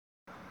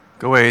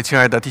各位亲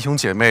爱的弟兄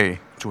姐妹，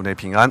主内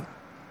平安！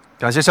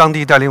感谢上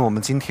帝带领我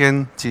们今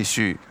天继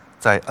续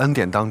在恩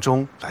典当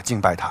中来敬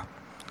拜他。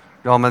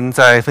让我们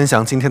在分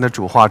享今天的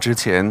主话之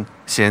前，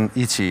先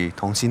一起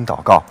同心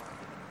祷告。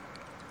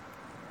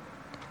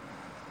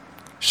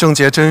圣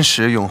洁真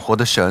实永活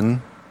的神，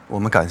我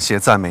们感谢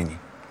赞美你，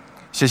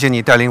谢谢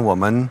你带领我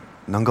们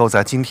能够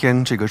在今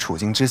天这个处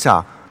境之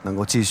下，能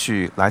够继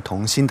续来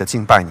同心的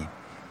敬拜你。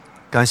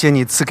感谢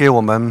你赐给我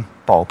们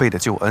宝贝的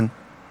救恩，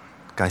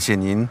感谢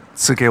您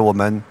赐给我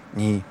们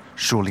你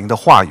属灵的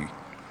话语，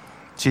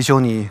祈求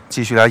你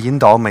继续来引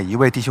导每一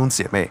位弟兄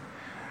姐妹，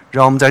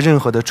让我们在任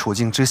何的处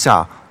境之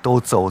下都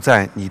走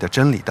在你的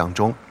真理当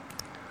中。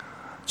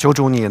求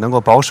主你也能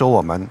够保守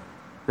我们，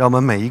让我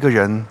们每一个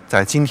人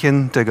在今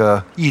天这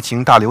个疫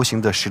情大流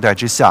行的时代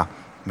之下，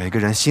每个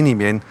人心里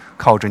面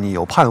靠着你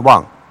有盼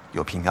望，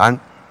有平安。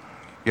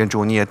愿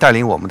主你也带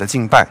领我们的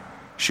敬拜，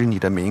使你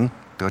的名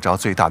得着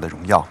最大的荣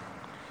耀。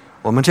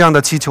我们这样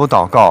的祈求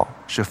祷告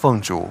是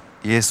奉主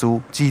耶稣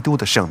基督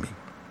的圣名，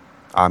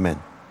阿们。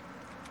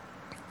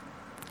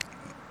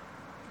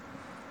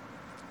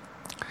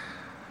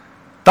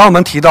当我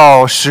们提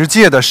到十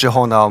诫的时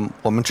候呢，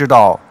我们知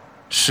道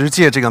十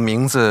诫这个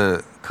名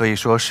字可以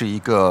说是一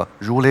个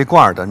如雷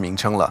贯耳的名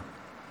称了。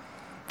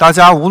大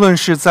家无论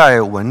是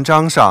在文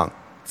章上，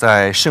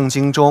在圣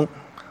经中，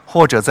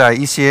或者在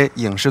一些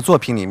影视作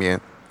品里面，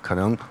可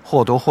能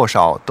或多或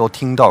少都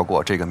听到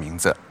过这个名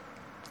字。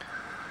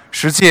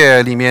十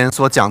诫里面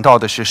所讲到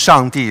的是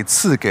上帝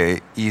赐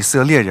给以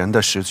色列人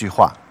的10句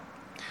话，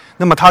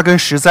那么它跟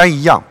十灾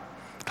一样，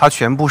它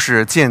全部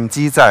是建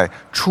基在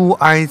出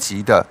埃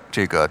及的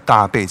这个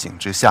大背景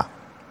之下。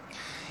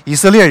以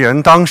色列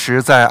人当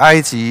时在埃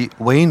及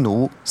为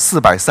奴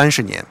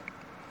430年，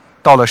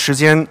到了时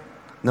间，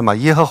那么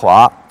耶和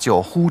华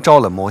就呼召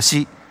了摩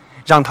西，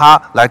让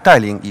他来带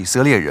领以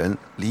色列人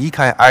离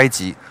开埃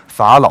及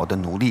法老的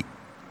奴隶，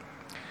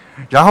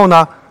然后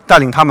呢，带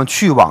领他们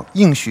去往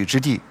应许之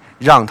地，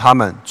让他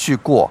们去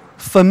过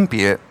分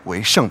别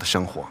为圣的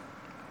生活。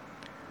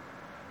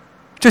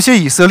这些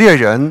以色列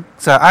人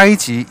在埃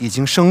及已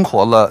经生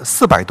活了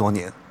400多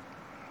年，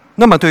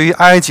那么对于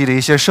埃及的一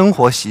些生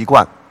活习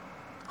惯，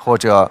或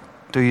者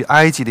对于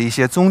埃及的一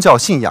些宗教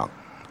信仰，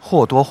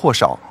或多或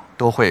少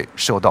都会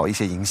受到一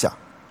些影响。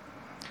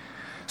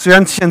虽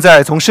然现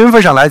在从身份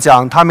上来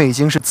讲，他们已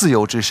经是自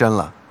由之身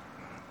了，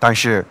但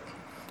是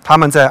他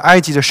们在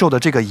埃及的受的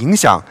这个影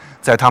响，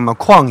在他们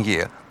旷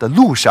野的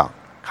路上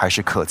还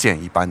是可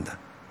见一斑的。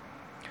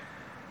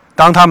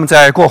当他们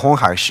在过红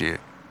海时，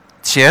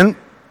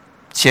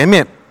前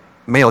面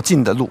没有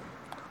进的路，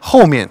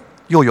后面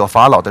又有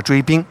法老的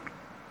追兵，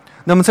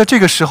那么在这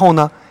个时候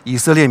呢，以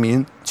色列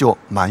民就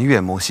埋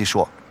怨摩西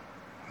说，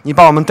你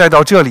把我们带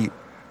到这里，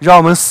让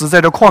我们死在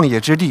这旷野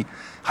之地，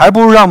还不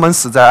如让我们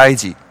死在埃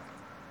及。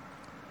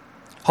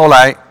后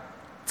来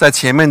在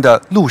前面的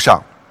路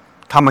上，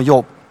他们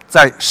又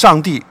在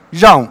上帝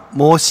让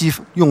摩西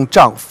用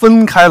杖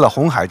分开了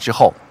红海之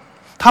后，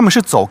他们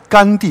是走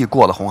干地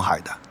过了红海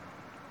的。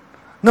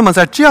那么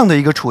在这样的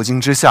一个处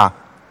境之下，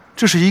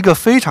这是一个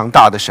非常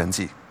大的神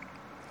迹。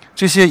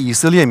这些以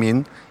色列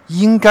民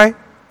应该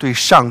对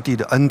上帝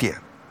的恩典、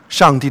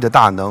上帝的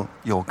大能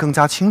有更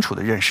加清楚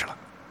的认识了。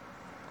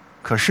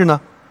可是呢，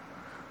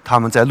他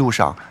们在路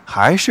上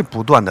还是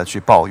不断的去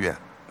抱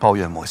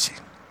怨摩西。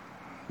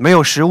没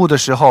有食物的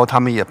时候，他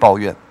们也抱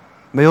怨；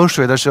没有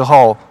水的时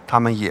候，他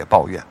们也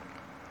抱怨。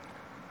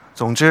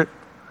总之，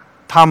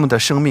他们的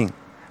生命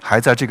还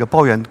在这个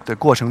抱怨的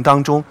过程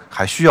当中，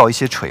还需要一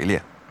些锤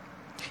炼。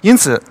因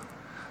此，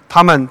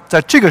他们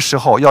在这个时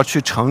候要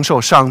去承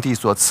受上帝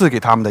所赐给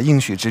他们的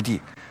应许之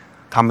地，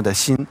他们的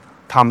心、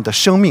他们的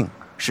生命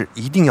是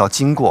一定要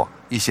经过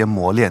一些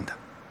磨练的。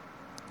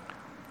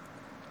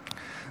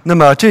那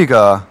么这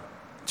个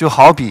就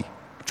好比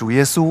主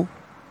耶稣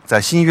在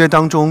新约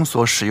当中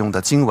所使用的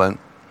经文，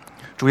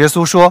主耶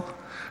稣说，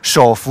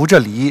手扶着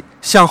犁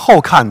向后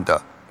看的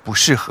不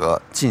适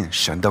合进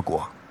神的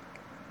国。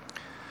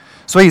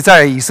所以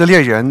在以色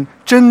列人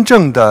真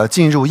正的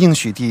进入应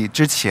许地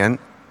之前，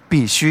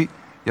必须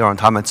要让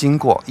他们经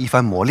过一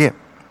番磨练，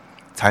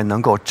才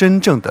能够真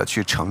正的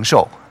去承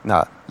受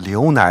那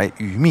流奶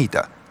与蜜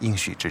的应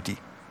许之地。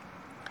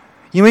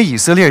因为以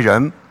色列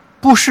人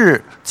不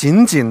是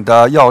仅仅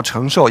的要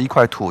承受一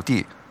块土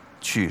地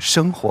去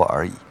生活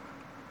而已，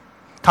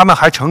他们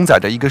还承载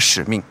着一个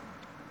使命，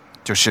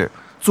就是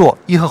做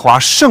耶和华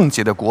圣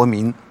洁的国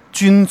民，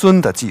君尊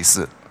的祭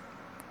司。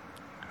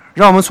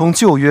让我们从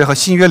旧约和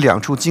新约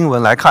2处经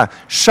文来看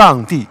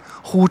上帝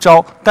呼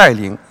召带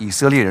领以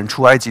色列人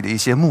出埃及的一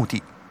些目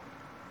的。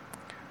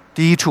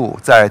第一处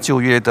在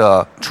旧约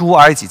的出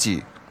埃及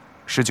记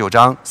19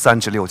章3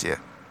至6节，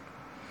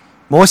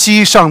摩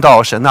西上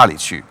到神那里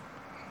去，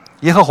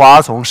耶和华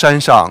从山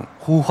上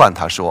呼唤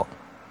他说，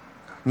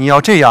你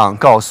要这样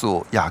告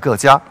诉雅各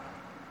家，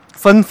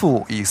吩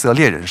咐以色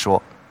列人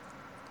说，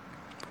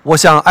我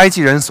向埃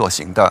及人所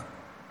行的，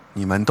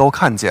你们都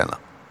看见了，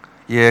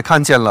也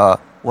看见了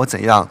我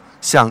怎样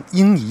像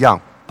鹰一样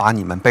把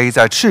你们背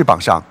在翅膀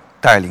上，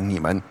带领你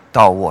们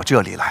到我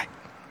这里来。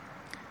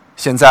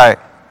现在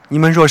你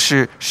们若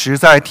是实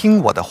在听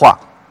我的话，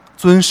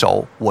遵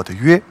守我的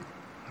约，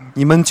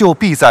你们就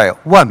必在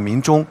万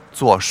民中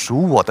做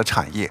属我的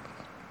产业，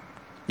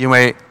因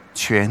为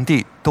全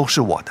地都是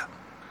我的。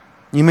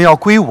你们要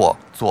归我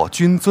做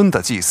君尊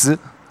的祭司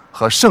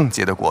和圣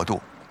洁的国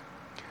度。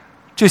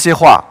这些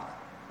话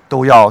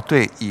都要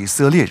对以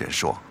色列人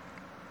说。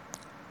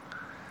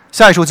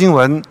下一处经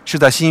文是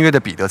在新约的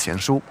彼得前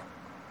书，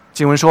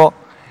经文说：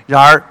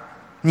然而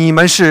你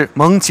们是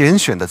蒙拣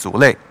选的族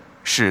类，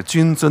是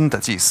君尊的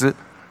祭司，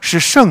是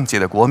圣洁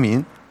的国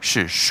民，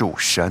是属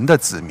神的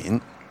子民。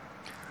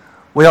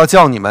我要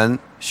叫你们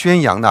宣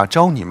扬那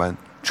召你们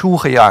出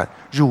黑暗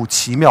入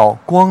奇妙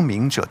光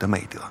明者的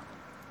美德。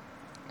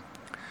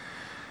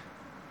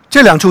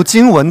这两处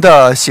经文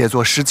的写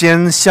作时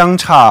间相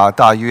差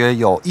大约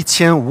有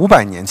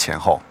1500年前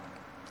后。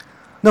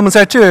那么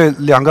在这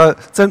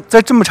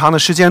这么长的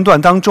时间段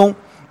当中，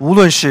无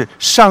论是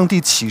上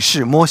帝启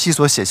示摩西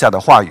所写下的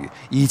话语，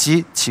以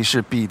及启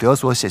示彼得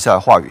所写下的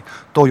话语，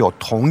都有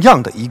同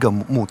样的一个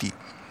目的，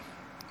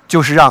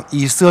就是让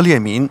以色列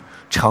民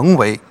成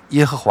为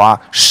耶和华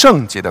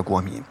圣洁的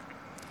国民，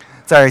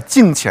在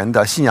敬虔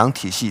的信仰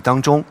体系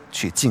当中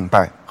去敬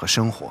拜和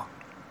生活。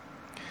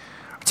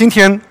今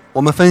天我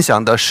们分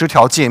享的10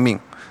条诫命，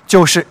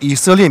就是以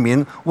色列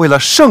民为了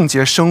圣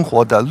洁生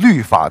活的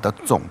律法的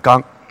总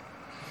纲。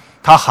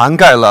它涵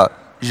盖了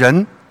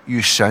人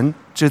与神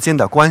之间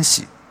的关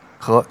系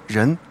和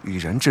人与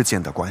人之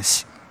间的关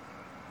系。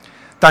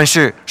但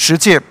是10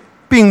诫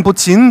并不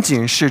仅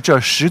仅是这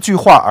10句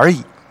话而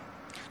已。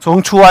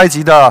从出埃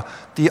及的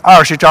第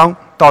20章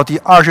到第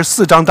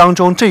24章当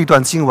中，这一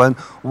段经文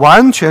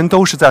完全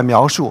都是在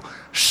描述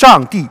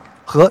上帝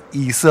和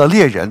以色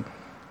列人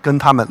跟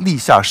他们立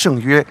下圣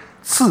约、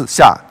赐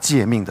下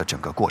诫命的整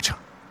个过程。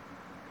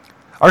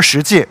而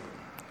10诫，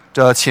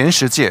这前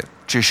10诫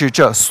只是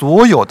这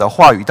所有的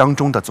话语当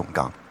中的总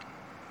纲，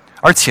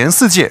而前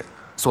4诫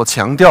所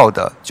强调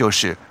的就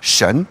是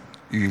神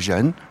与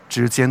人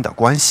之间的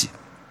关系。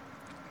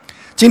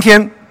今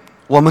天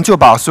我们就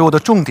把所有的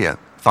重点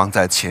放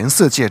在前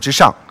4诫之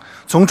上，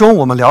从中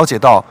我们了解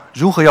到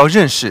如何要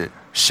认识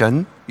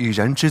神与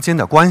人之间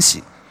的关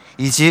系，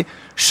以及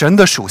神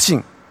的属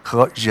性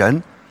和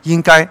人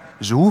应该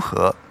如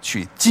何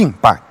去敬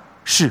拜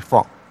侍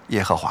奉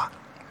耶和华。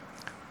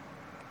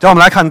让我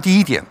们来看第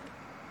一点，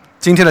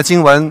今天的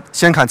经文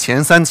先看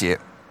前3节。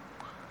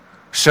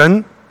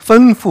神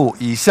吩咐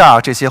以下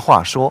这些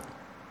话说：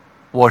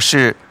我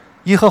是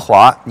耶和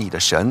华你的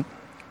神，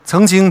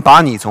曾经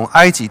把你从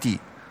埃及地，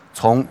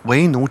从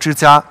为奴之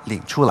家领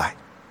出来，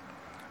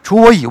除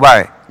我以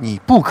外你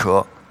不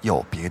可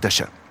有别的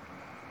神。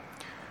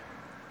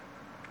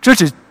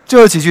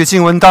这几句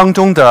经文当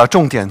中的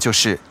重点就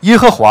是耶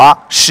和华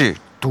是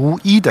独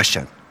一的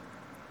神。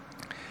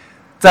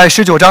在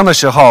19章的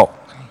时候，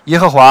耶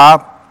和华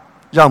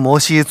让摩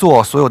西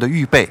做所有的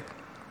预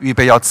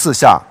备要赐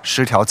下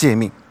10条诫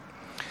命。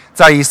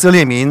在以色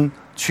列民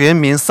全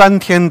民3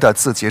天的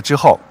自洁之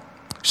后，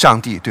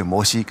上帝对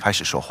摩西开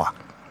始说话。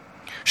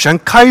神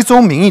开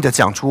宗明义地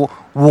讲出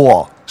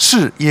我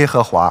是耶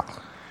和华。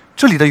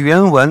这里的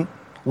原文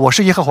我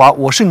是耶和华，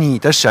我是你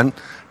的神，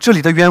这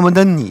里的原文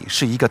的你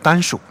是一个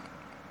单数。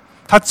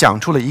他讲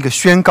出了一个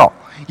宣告，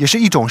也是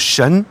一种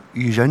神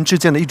与人之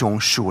间的一种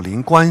属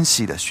灵关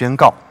系的宣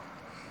告。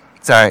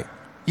在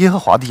耶和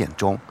华的眼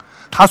中，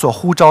他所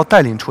呼召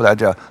带领出来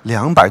的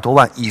200多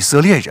万以色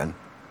列人，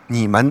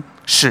你们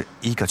是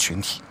一个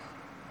群体，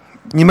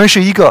你们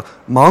是一个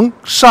蒙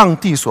上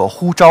帝所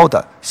呼召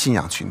的信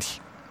仰群体。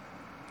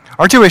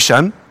而这位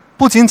神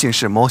不仅仅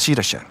是摩西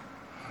的神，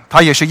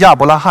他也是亚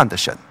伯拉罕的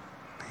神、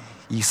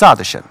以撒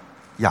的神、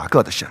雅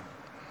各的神，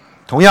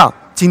同样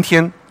今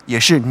天也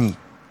是你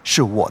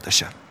是我的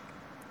神。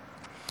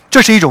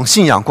这是一种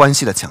信仰关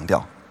系的强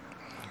调。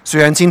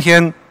虽然今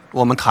天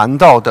我们谈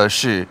到的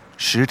是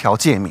10条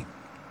诫命，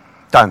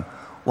但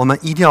我们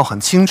一定要很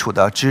清楚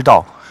地知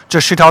道，这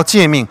10条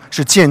诫命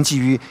是建基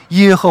于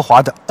耶和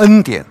华的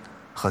恩典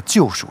和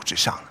救赎之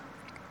上的。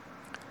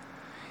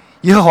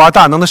耶和华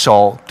大能的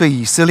手对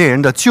以色列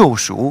人的救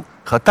赎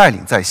和带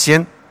领在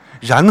先，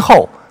然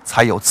后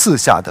才有赐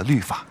下的律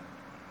法。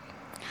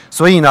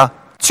所以呢，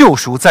救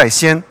赎在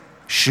先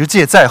，10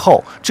诫在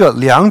后，这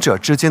2者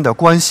之间的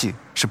关系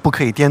是不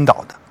可以颠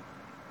倒的。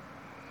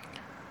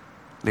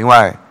另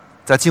外，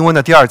在经文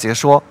的第2节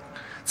说，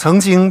曾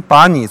经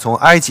把你从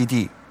埃及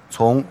地，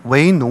从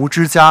为奴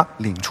之家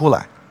领出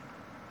来。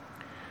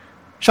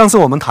上次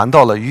我们谈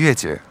到了逾越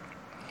节，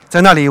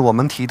在那里我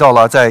们提到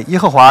了在耶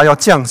和华要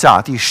降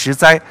下第10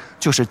灾，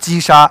就是击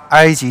杀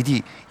埃及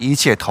地一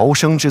切头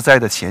生之灾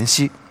的前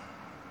夕，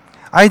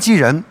埃及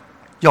人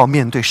要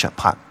面对审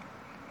判，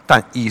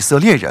但以色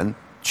列人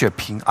却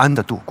平安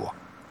地度过。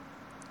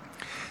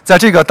在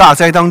这个大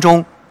灾当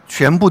中，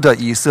全部的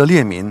以色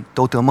列民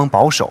都得蒙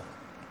保守，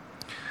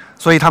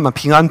所以他们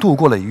平安度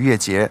过了逾越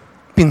节，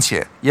并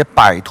且也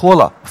摆脱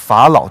了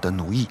法老的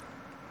奴役，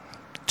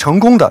成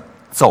功地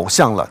走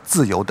向了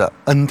自由的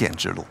恩典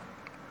之路。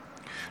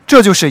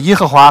这就是耶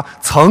和华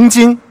曾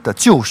经的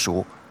救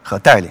赎和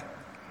带领。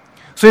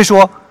所以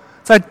说，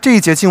在这一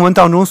节经文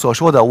当中所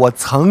说的，我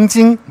曾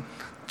经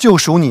救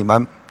赎你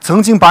们，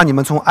曾经把你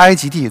们从埃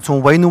及地、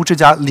从为奴之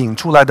家领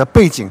出来的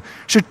背景，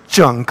是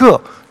整个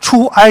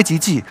出埃及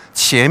记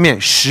前面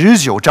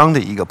19章的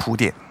一个铺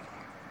垫。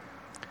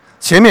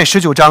前面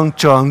19章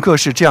整个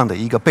是这样的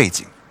一个背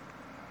景。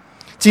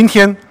今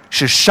天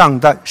是上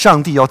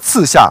帝要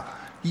赐下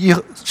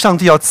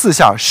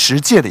十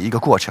诫的一个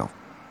过程，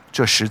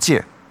这十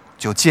诫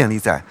就建立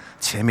在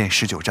前面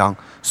19章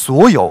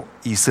所有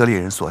以色列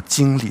人所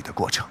经历的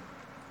过程。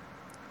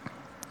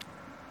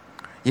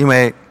因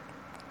为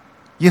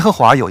耶和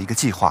华有一个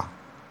计划，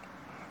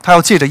他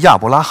要借着亚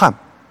伯拉罕，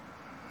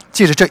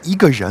借着这一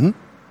个人，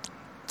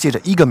借着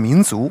一个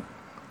民族，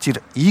借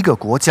着一个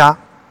国家，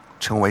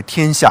成为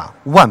天下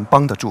万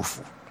邦的祝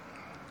福。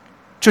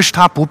这是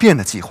他不变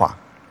的计划。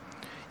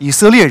以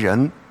色列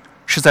人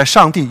是在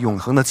上帝永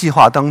恒的计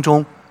划当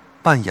中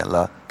扮演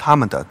了他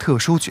们的特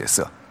殊角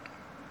色。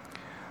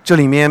这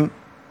里面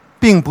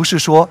并不是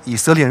说以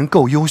色列人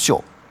够优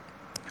秀，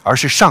而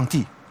是上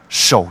帝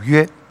守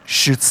约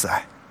施慈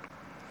爱。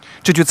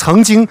这句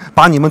曾经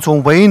把你们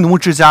从为奴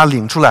之家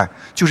领出来，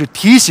就是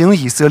提醒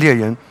以色列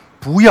人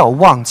不要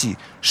忘记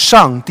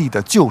上帝的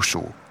救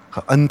赎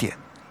和恩典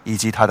以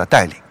及他的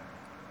带领。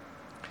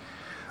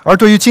而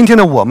对于今天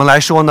的我们来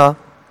说呢，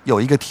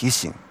有一个提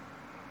醒，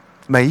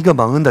每一个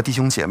蒙恩的弟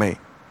兄姐妹，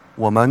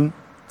我们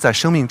在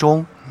生命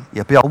中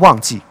也不要忘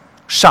记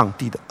上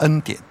帝的恩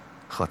典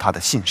和他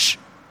的信实。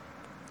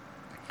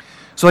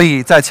所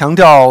以在强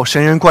调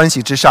神人关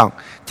系之上，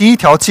第一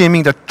条诫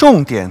命的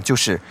重点就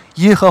是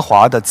耶和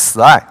华的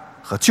慈爱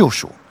和救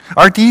赎，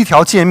而第一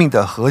条诫命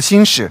的核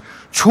心是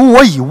除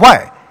我以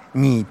外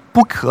你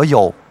不可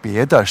有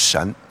别的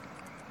神。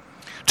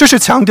这是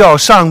强调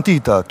上帝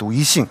的独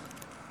一性，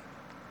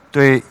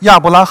对亚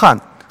伯拉罕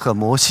和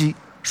摩西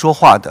说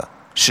话的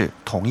是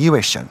同一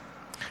位神，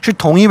是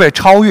同一位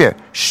超越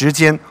时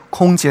间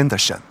空间的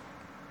神。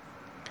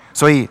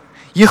所以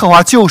耶和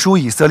华救赎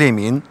以色列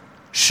民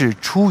是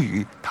出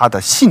于他的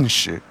信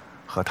实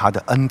和他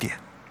的恩典。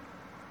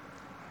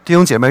弟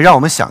兄姐妹，让我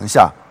们想一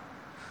下，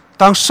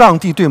当上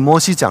帝对摩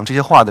西讲这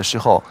些话的时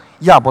候，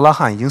亚伯拉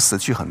罕已经死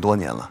去很多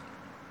年了，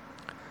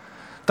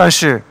但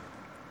是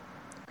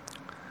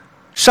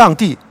上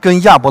帝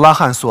跟亚伯拉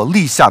罕所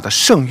立下的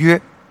圣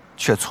约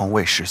却从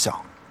未失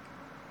效。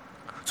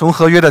从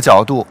合约的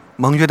角度、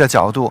盟约的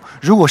角度，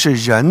如果是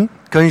人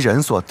跟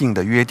人所定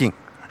的约定，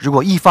如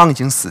果一方已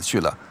经死去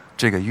了，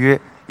这个约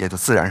也就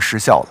自然失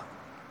效了。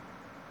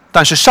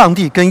但是上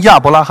帝跟亚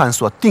伯拉罕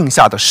所定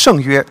下的圣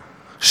约，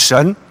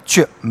神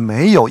却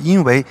没有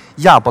因为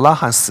亚伯拉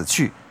罕死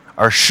去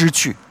而失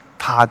去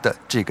他的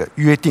这个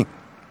约定。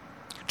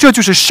这就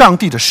是上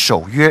帝的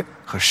守约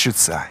和施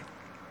慈爱。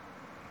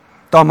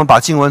当我们把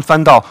经文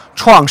翻到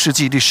创世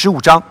纪第15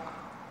章，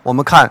我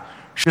们看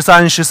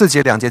13、14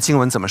节两节经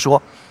文怎么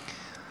说。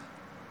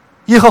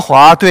耶和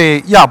华对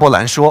亚伯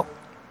兰说，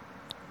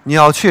你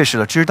要确实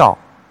的知道，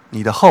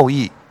你的后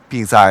裔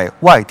必在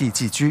外地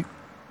寄居，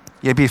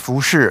也必服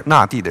侍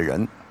那地的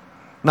人，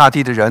那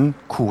地的人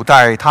苦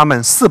待他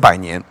们400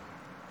年，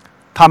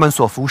他们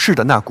所服侍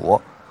的那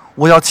国，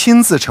我要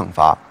亲自惩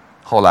罚，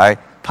后来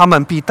他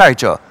们必带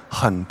着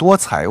很多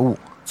财物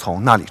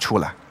从那里出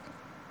来。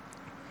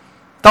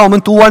当我们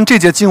读完这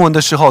节经文的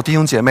时候，弟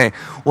兄姐妹，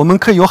我们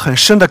可以有很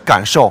深的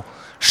感受，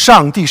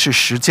上帝是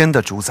时间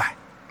的主宰。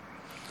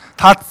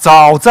他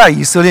早在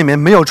以色列民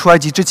没有出埃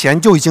及之前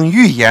就已经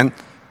预言，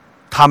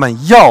他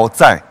们要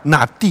在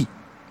那地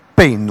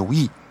被奴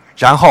役，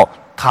然后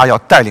他要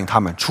带领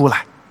他们出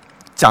来，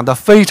讲得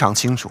非常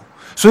清楚。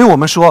所以我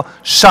们说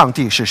上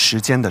帝是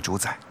时间的主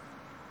宰，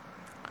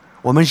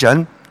我们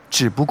人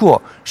只不过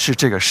是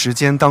这个时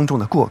间当中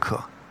的过客，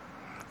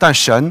但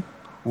神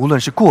无论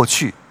是过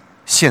去、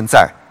现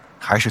在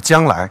还是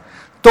将来，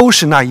都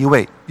是那一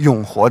位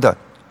永活的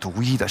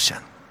独一的神。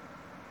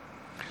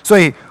所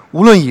以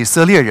无论以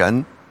色列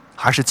人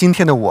还是今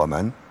天的我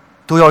们，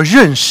都要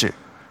认识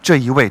这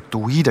一位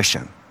独一的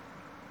神。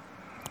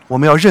我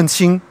们要认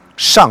清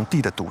上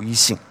帝的独一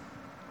性。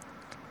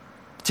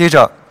接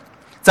着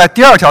在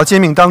第2条诫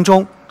命当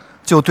中，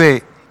就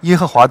对耶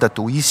和华的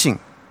独一性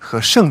和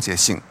圣洁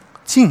性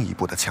进一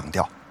步的强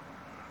调。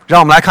让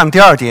我们来看第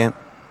2点，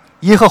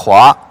耶和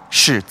华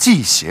是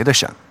忌邪的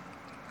神。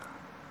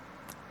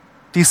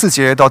第4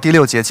节到第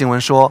6节经文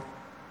说，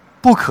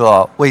不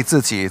可为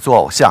自己做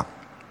偶像，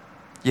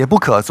也不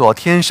可做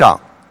天上、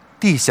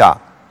地下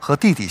和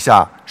地底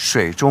下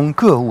水中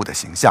各物的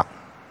形象，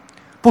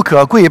不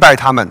可跪拜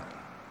他们，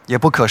也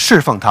不可侍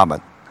奉他们，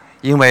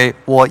因为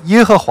我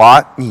耶和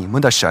华你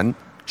们的神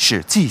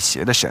是忌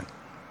邪的神。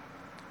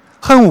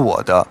恨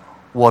我的，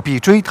我必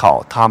追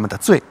讨他们的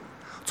罪，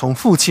从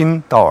父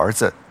亲到儿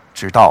子，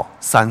直到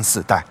3、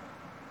4代。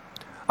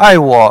爱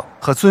我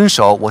和遵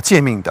守我诫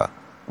命的，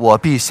我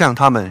必向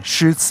他们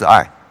施慈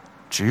爱，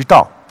直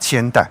到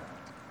1000代。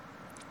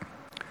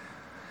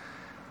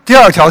第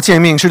2条诫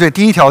命是对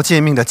第1条诫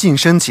命的近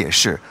身解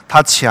释，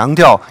它强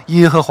调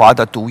耶和华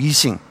的独一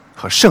性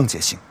和圣洁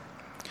性。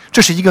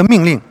这是一个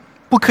命令，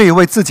不可以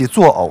为自己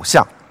做偶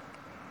像。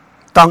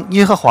当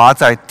耶和华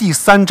在第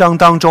3章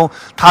当中，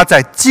他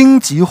在荆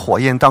棘火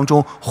焰当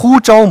中呼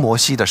召摩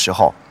西的时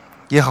候，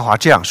耶和华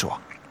这样说：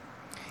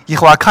耶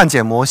和华看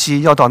见摩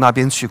西要到那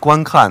边去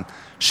观看，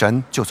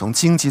神就从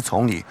荆棘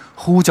丛里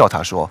呼叫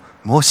他说：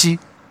摩西，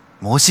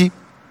摩西。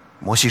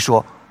摩西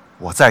说：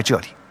我在这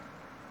里。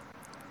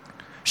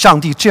上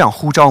帝这样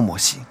呼召摩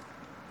西。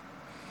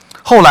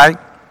后来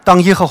当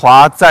耶和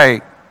华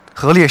在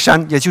何烈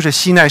山，也就是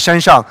西奈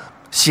山上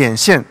显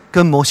现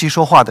跟摩西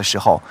说话的时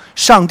候，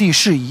上帝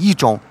是以一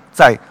种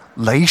在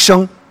雷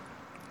声，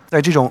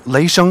在这种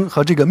雷声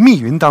和这个密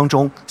云当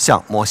中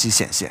向摩西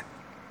显现。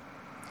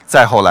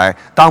再后来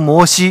当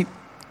摩西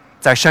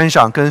在山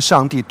上跟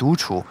上帝独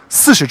处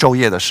40昼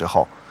夜的时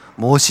候，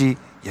摩西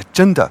也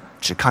真的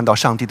只看到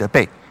上帝的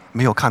背，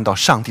没有看到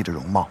上帝的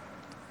容貌。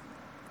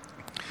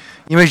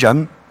因为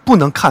人不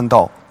能看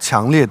到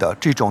强烈的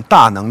这种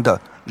大能的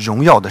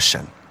荣耀的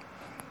神，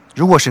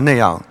如果是那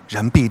样，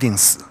人必定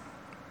死。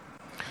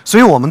所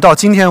以我们到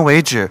今天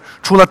为止，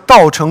除了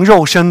道成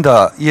肉身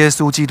的耶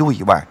稣基督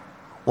以外，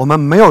我们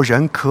没有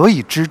人可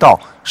以知道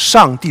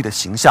上帝的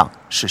形象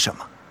是什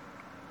么。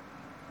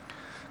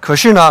可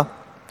是呢，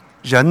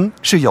人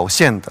是有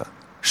限的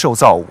受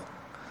造物，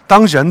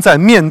当人在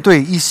面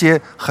对一些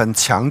很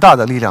强大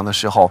的力量的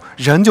时候，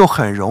人就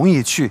很容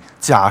易去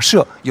假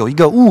设有一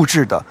个物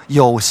质的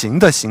有形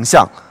的形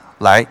象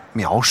来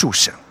描述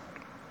神。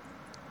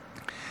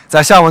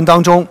在下文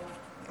当中，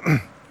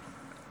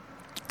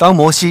当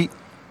摩西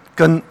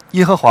跟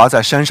耶和华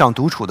在山上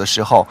独处的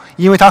时候，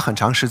因为他很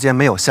长时间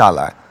没有下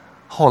来，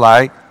后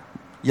来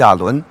亚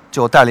伦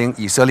就带领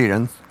以色列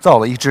人造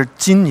了一只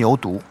金牛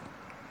犊，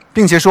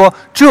并且说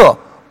这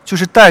就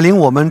是带领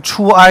我们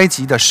出埃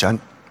及的神。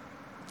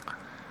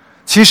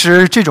其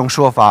实这种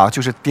说法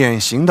就是典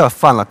型的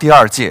犯了第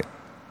2戒，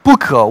不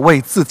可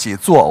为自己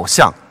做偶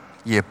像，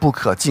也不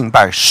可敬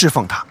拜侍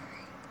奉他。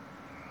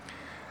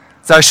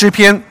在诗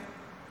篇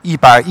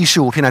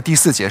115篇的第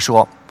4节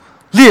说，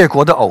列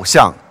国的偶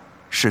像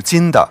是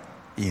金的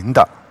银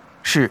的，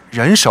是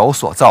人手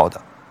所造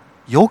的，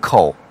有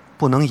口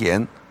不能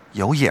言，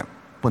有眼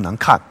不能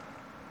看。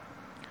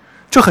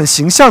这很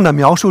形象地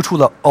描述出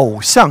了偶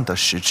像的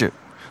实质，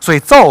所以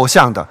造偶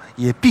像的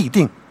也必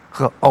定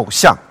和偶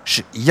像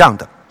是一样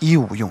的，一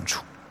无用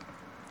处。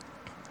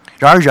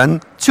然而人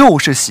就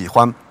是喜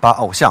欢把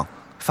偶像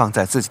放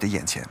在自己的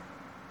眼前。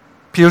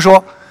譬如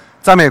说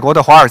在美国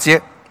的华尔街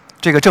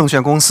这个证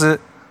券公司，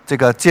这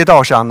个街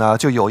道上呢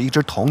就有一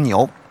只铜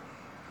牛，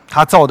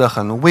它造得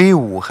很威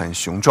武很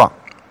雄壮，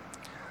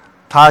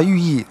它寓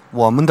意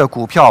我们的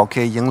股票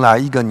可以迎来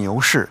一个牛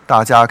市，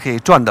大家可以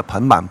赚得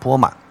盆满钵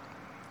满。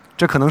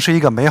这可能是一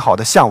个美好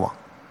的向往，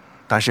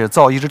但是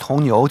造一只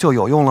铜牛就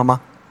有用了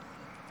吗？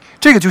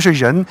这个就是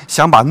人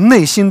想把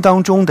内心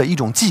当中的一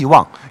种寄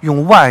望，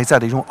用外在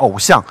的一种偶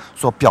像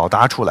所表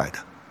达出来的，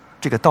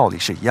这个道理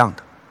是一样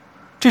的。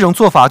这种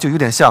做法就有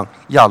点像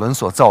亚伦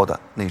所造的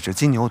那只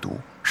金牛犊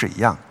是一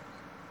样的。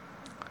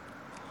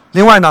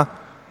另外呢，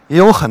也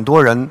有很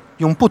多人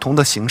用不同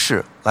的形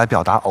式来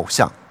表达偶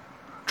像。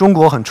中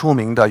国很出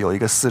名的有一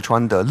个四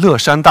川的乐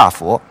山大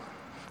佛，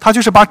他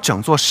就是把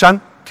整座山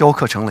雕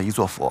刻成了一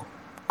座佛，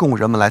供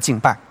人们来敬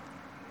拜。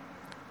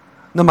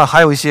那么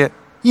还有一些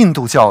印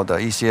度教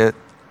的一些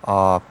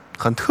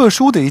很特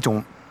殊的一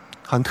种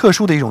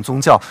宗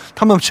教，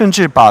他们甚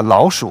至把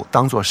老鼠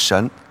当作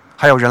神，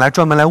还有人来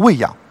专门来喂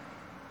养，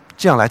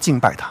这样来敬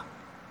拜它。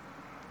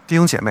弟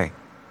兄姐妹，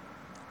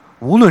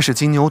无论是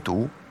金牛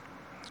犊，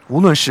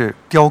无论是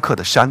雕刻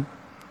的山，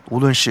无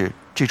论是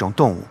这种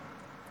动物，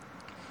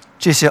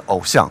这些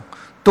偶像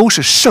都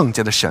是圣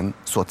洁的神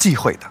所忌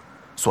讳的，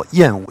所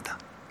厌恶的。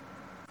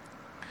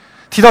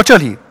提到这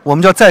里，我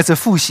们就要再次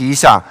复习一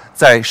下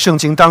在圣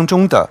经当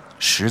中的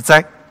10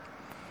灾。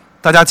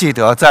大家记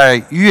得，在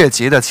逾越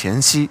节的前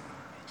夕，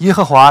耶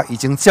和华已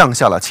经降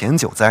下了前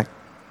9灾，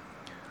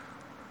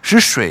使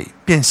水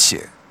变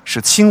血，使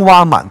青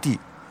蛙满地，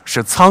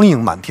使苍蝇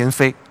满天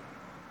飞。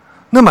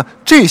那么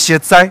这些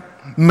灾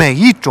每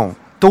一种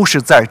都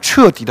是在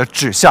彻底的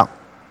指向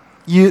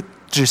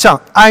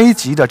埃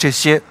及的这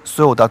些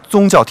所有的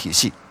宗教体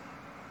系，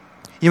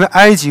因为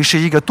埃及是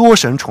一个多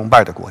神崇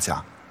拜的国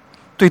家，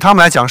对他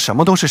们来讲什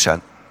么都是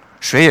神，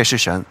水也是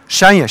神，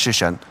山也是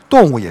神，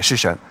动物也是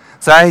神，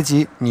在埃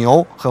及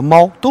牛和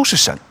猫都是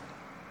神。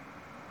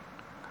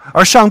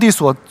而上帝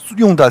所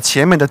用的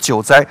前面的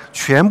9灾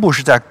全部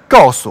是在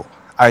告诉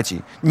埃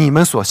及，你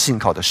们所信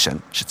靠的神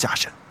是假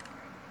神。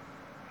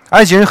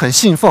埃及人很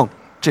信奉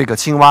这个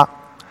青蛙，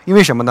因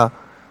为什么呢？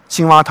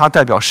青蛙它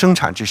代表生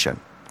产之神，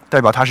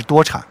代表它是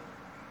多产，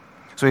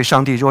所以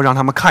上帝就让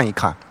他们看一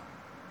看，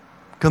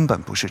根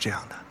本不是这样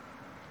的。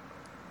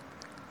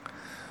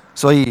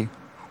所以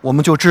我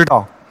们就知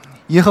道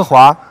耶和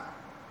华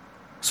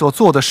所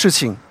做的事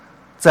情，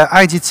在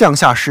埃及降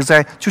下10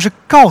灾，就是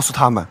告诉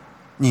他们，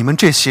你们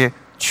这些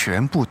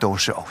全部都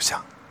是偶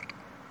像。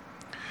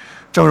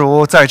正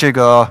如在这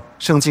个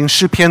圣经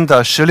诗篇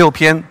的16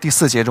篇第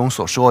4节中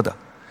所说的，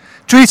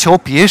追求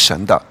别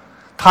神的，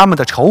他们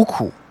的愁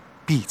苦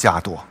必加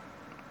多。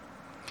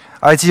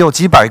埃及有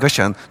几百个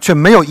神，却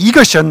没有一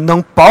个神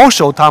能保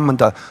守他们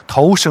的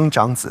头生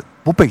长子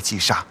不被击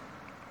杀。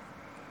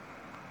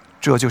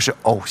这就是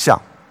偶像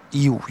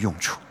一无用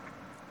处。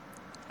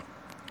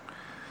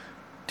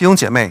弟兄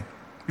姐妹，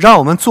让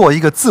我们做一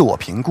个自我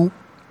评估。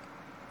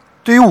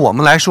对于我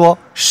们来说，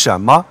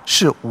什么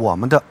是我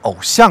们的偶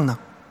像呢？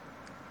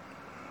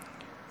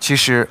其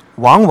实，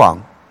往往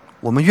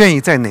我们愿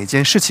意在哪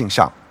件事情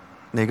上、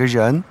哪个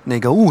人、哪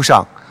个物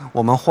上，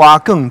我们花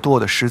更多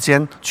的时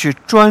间去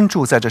专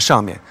注在这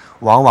上面，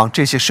往往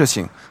这些事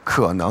情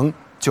可能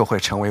就会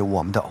成为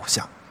我们的偶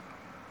像。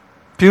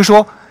比如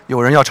说，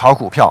有人要炒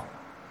股票，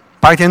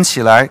白天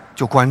起来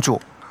就关注，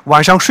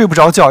晚上睡不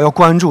着觉要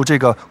关注这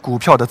个股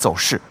票的走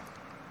势。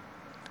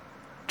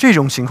这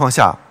种情况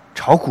下，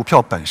炒股票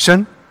本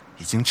身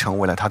已经成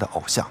为了他的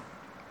偶像。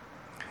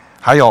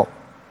还有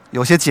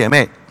些姐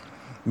妹，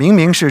明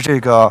明是这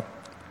个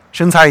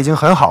身材已经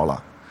很好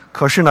了，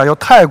可是呢又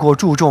太过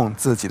注重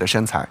自己的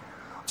身材，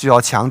就要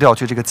强调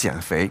去这个减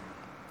肥，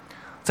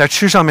在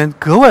吃上面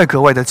格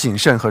外的谨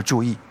慎和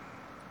注意，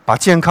把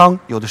健康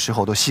有的时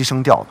候都牺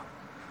牲掉了。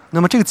那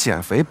么这个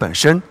减肥本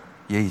身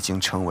也已经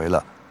成为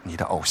了你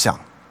的偶像。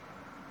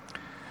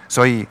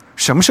所以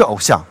什么是偶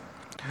像？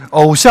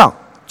偶像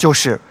就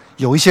是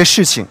有一些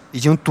事情已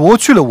经夺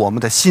去了我们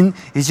的心，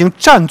已经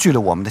占据了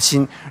我们的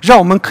心，让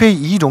我们可以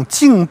以一种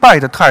敬拜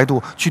的态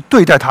度去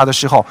对待它的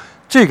时候，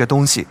这个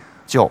东西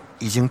就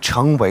已经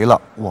成为了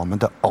我们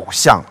的偶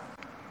像。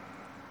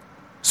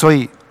所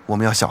以我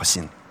们要小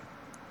心。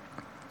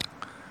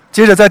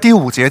接着在第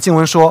5节经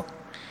文说，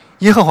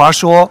耶和华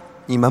说，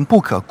你们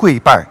不可跪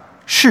拜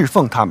侍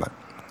奉他们，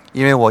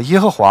因为我耶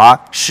和华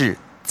是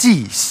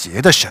祭邪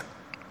的神。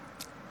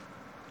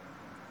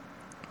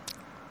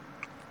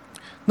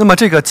那么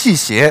这个祭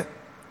邪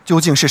究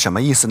竟是什么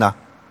意思呢？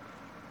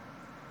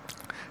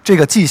这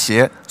个祭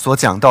邪所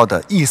讲到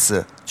的意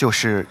思就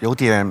是有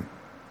点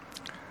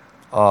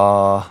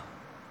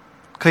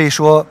可以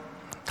说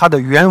它的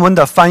原文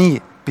的翻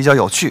译比较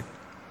有趣。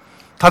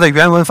它的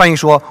原文翻译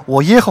说，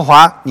我耶和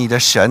华你的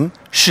神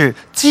是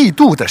嫉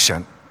妒的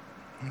神。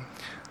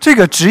这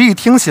个直译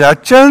听起来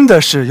真的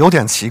是有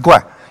点奇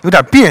怪，有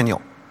点别扭。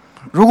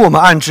如果我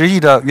们按直译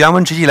的原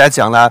文直译来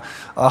讲呢，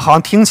好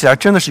像听起来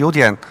真的是有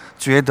点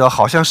觉得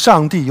好像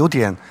上帝有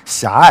点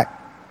狭隘，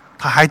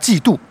他还嫉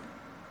妒。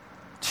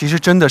其实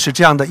真的是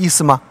这样的意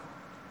思吗？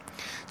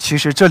其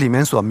实这里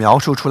面所描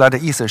述出来的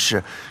意思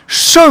是，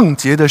圣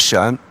洁的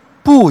神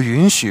不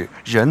允许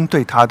人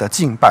对他的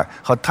敬拜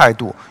和态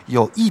度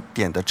有一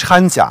点的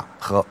掺假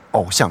和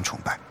偶像崇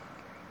拜。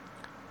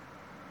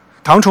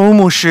唐崇荣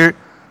牧师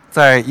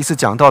在一次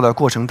讲道的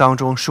过程当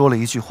中说了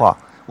一句话，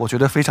我觉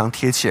得非常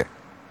贴切。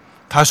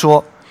他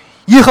说，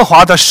耶和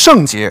华的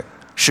圣洁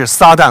是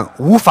撒旦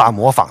无法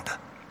模仿的。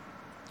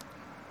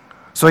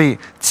所以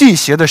祭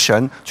邪的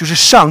神就是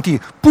上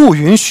帝不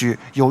允许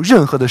有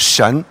任何的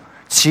神、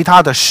其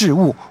他的事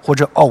物或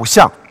者偶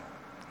像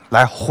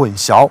来混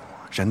淆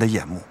人的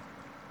眼目。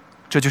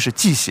这就是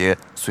祭邪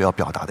所要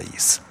表达的意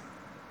思。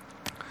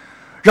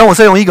让我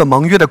再用一个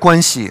盟约的关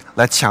系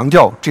来强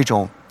调这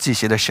种祭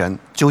邪的神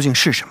究竟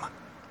是什么。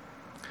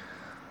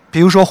比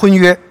如说婚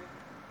约，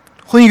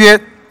婚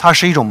约它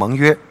是一种盟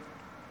约，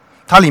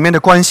它里面的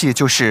关系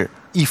就是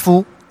一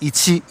夫一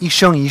妻，一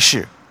生一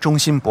世，忠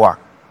心不二。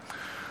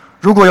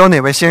如果有哪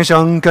位先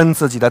生跟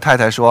自己的太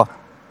太说，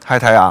太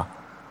太啊，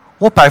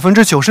我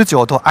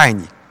99%都爱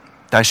你，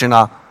但是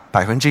呢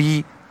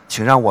1%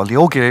请让我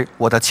留给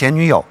我的前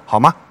女友好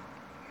吗？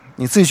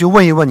你自己去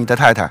问一问你的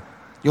太太，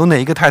有哪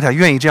一个太太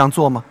愿意这样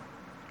做吗？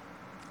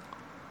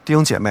弟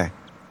兄姐妹，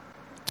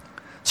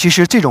其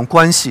实这种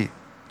关系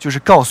就是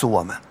告诉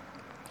我们，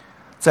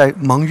在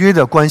盟约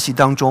的关系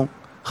当中，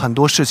很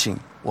多事情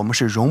我们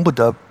是容不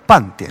得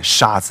半点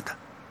沙子的。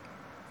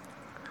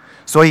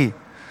所以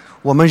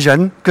我们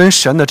人跟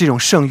神的这种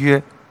圣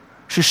约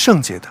是圣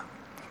洁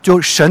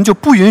的，神就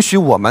不允许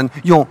我们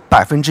用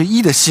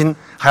1%的心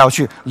还要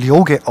去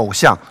留给偶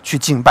像去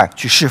敬拜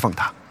去侍奉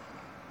他。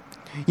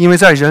因为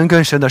在人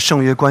跟神的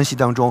圣约关系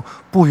当中，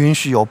不允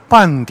许有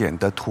半点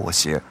的妥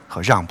协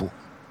和让步。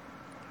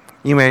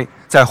因为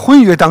在婚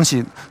约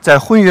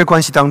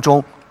关系当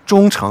中，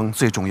忠诚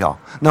最重要，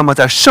那么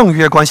在圣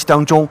约关系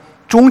当中，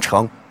忠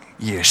诚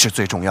也是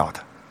最重要的。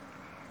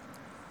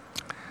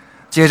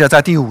接着在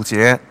第5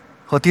节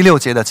和第6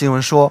节的经文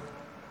说，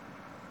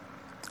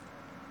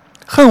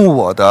恨恶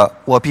我的，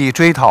我必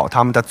追讨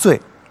他们的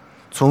罪，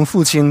从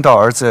父亲到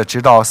儿子，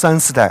直到3、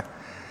4代；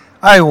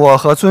爱我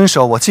和遵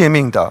守我诫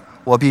命的，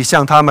我必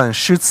向他们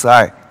施慈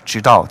爱，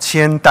直到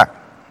1000代。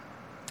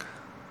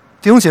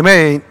弟兄姐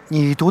妹，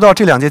你读到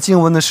这2节经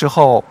文的时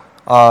候，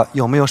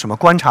有没有什么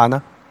观察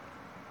呢？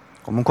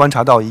我们观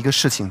察到一个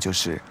事情，就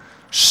是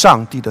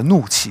上帝的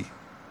怒气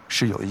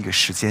是有一个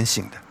时间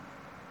性的，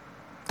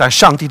但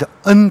上帝的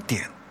恩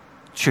典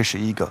却是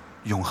一个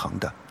永恒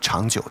的、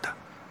长久的。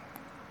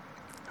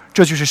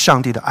这就是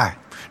上帝的爱。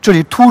这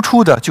里突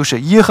出的就是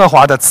耶和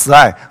华的慈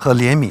爱和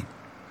怜悯。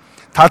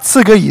他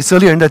赐给以色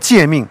列人的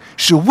诫命，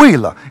是为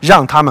了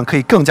让他们可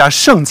以更加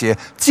圣洁、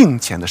敬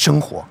虔的生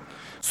活。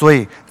所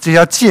以这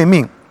些诫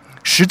命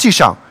实际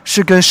上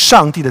是跟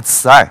上帝的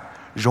慈爱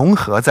融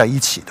合在一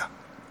起的。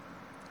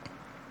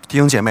弟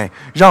兄姐妹，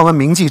让我们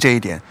铭记这一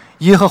点，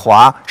耶和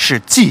华是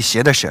忌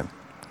邪的神，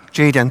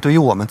这一点对于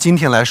我们今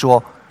天来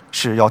说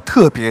是要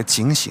特别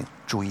警醒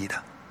注意的。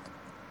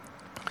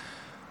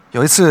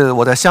有一次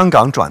我在香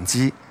港转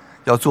机，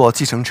要坐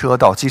计程车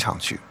到机场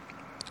去。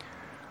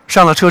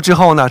上了车之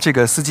后呢，这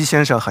个司机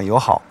先生很友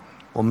好，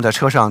我们在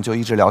车上就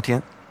一直聊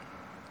天。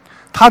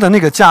他的那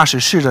个驾驶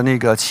室的那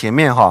个前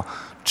面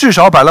至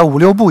少摆了5、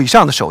6部以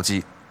上的手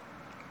机，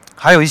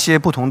还有一些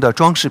不同的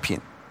装饰品，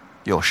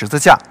有十字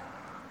架，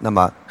那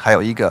么还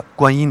有一个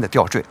观音的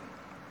吊坠。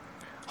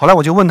后来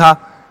我就问他，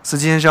司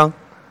机先生，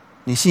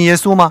你信耶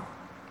稣吗？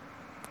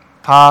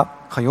他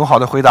很友好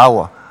的回答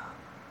我，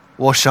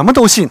我什么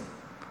都信，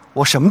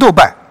我什么都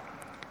拜。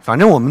反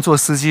正我们做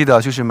司机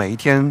的，就是每一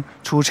天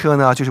出车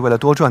呢，就是为了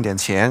多赚点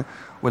钱，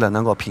为了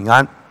能够平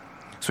安。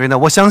所以呢，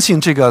我相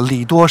信这个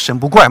礼多神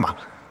不怪嘛，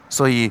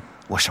所以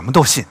我什么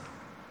都信。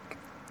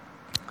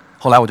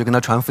后来我就跟他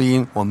传福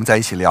音，我们在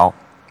一起聊。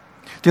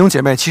弟兄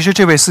姐妹，其实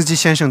这位司机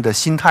先生的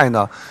心态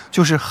呢，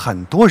就是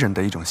很多人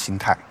的一种心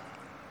态。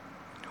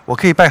我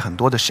可以拜很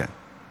多的神，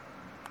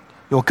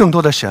有更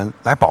多的神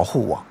来保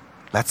护我，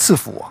来赐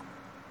福我。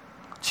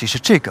其实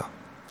这个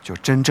就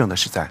真正的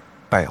是在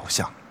拜偶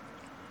像。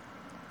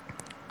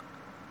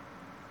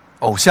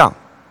偶像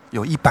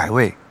有100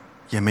位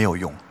也没有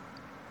用，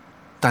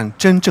但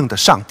真正的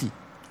上帝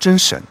真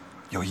神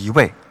有1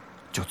位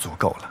就足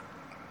够了。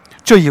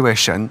这一位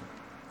神，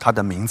他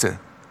的名字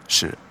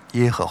是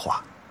耶和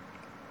华。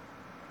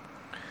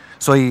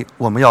所以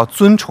我们要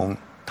尊崇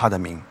他的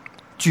名，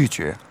拒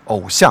绝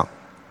偶像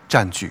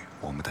占据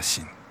我们的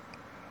心。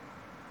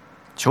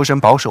求神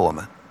保守我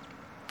们。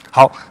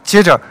好，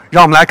接着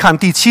让我们来看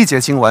第7节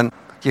经文，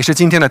也是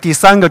今天的第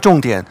3个重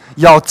点，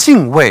要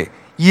敬畏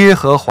耶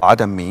和华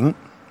的名。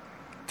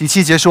第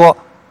7节说，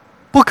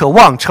不可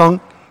妄称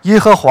耶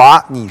和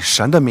华你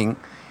神的名，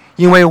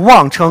因为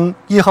妄称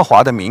耶和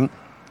华的名，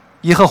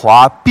耶和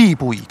华必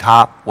不以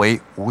他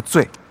为无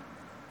罪。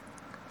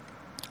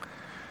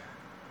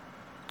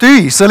对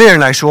于以色列人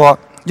来说，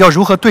要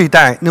如何对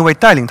待那位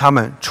带领他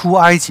们出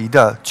埃及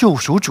的救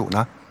赎主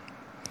呢？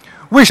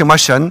为什么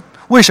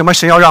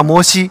神要让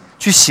摩西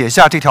去写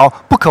下这条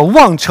不可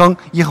妄称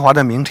耶和华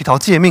的名这条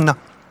诫命呢？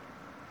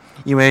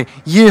因为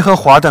耶和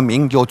华的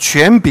名有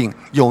权柄、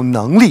有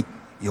能力、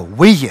有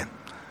威严。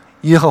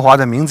耶和华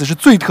的名字是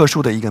最特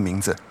殊的一个名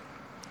字。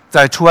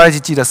在出埃及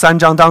记的3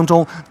章当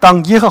中，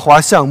当耶和华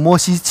向摩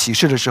西起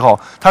誓的时候，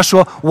他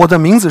说，我的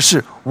名字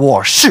是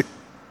我是。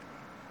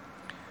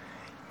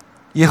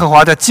耶和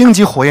华在荆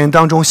棘火焰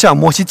当中向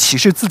摩西启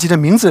示自己的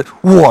名字，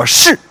我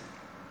是。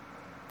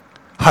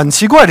很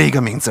奇怪的一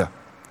个名字，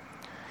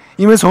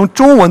因为从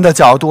中文的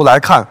角度来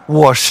看，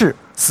我是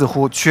似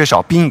乎缺少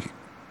宾语，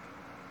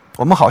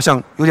我们好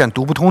像有点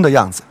读不通的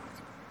样子。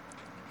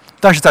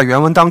但是在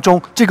原文当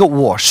中，这个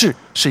我是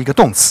一个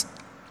动词。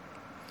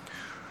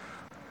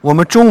我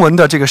们中文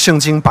的这个圣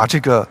经把这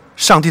个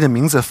上帝的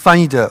名字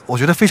翻译的我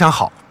觉得非常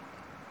好，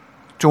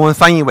中文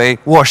翻译为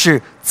我是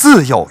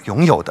自有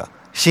拥有的，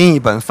新译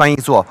本翻译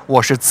作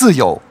我是自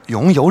有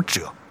拥有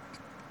者。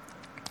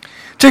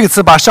这个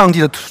词把上帝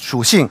的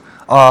属性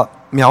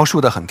描述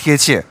得很贴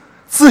切，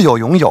自有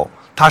拥有，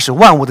它是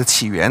万物的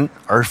起源，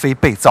而非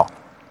被造。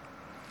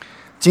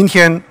今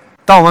天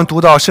当我们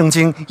读到圣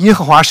经耶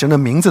和华神的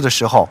名字的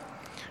时候，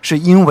是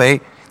因为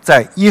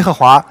在耶和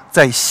华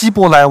在希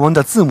伯来文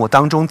的字母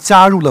当中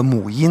加入了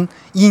母音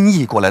音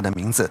译过来的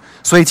名字，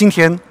所以今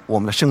天我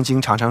们的圣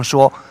经常常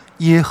说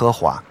耶和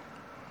华，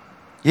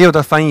也有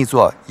的翻译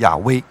作亚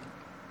威。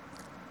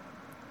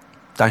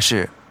但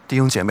是弟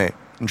兄姐妹，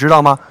你知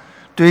道吗？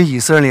对于以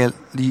色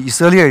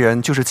列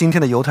人，就是今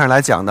天的犹太人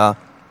来讲呢，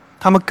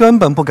他们根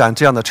本不敢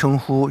这样的称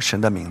呼神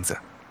的名字，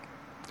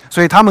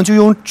所以他们就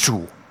用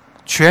主，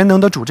全能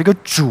的主这个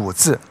主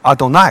字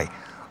Adonai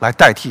来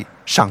代替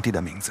上帝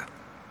的名字。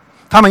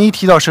他们一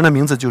提到神的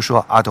名字就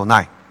说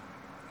Adonai。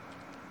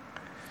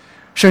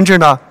 甚至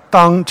呢，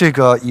当这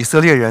个以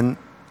色列人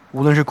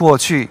无论是过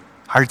去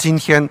还是今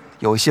天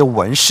有一些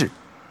文士，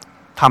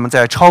他们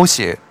在抄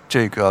写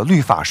这个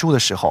律法书的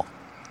时候，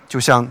就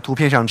像图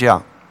片上这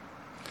样，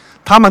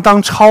他们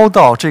当抄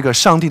到这个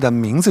上帝的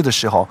名字的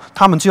时候，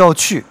他们就要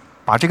去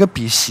把这个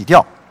笔洗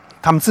掉，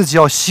他们自己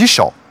要洗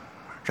手，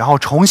然后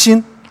重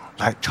新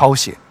来抄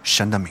写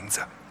神的名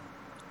字。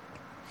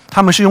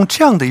他们是用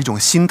这样的一种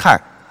心态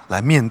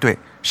来面对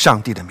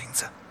上帝的名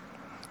字。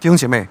弟兄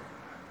姐妹，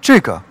这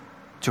个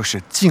就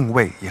是敬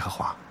畏耶和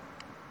华。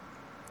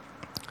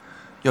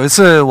有一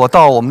次我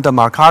到我们的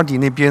马卡迪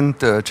那边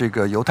的这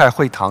个犹太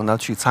会堂呢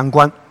去参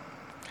观，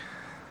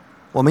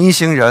我们一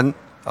行人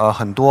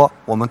很多，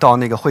我们到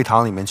那个会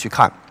堂里面去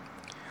看，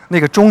那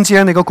个中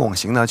间那个拱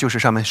形呢，就是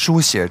上面书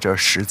写着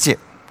十诫。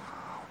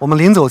我们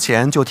临走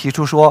前就提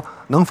出说，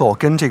能否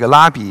跟这个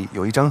拉比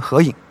有一张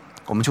合影？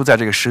我们就在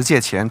这个十诫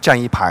前站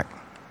一排。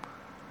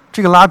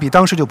这个拉比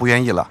当时就不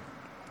愿意了，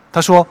他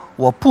说：“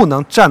我不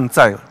能站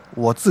在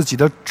我自己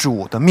的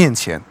主的面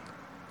前，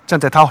站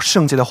在他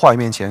圣洁的话语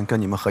面前跟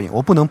你们合影，我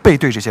不能背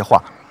对这些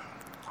话。”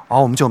然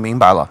后我们就明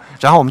白了，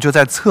然后我们就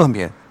在侧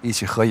面一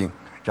起合影，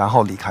然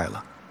后离开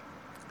了。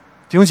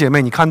弟兄姐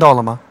妹，你看到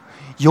了吗？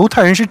犹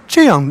太人是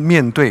这样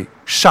面对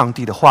上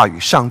帝的话语、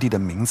上帝的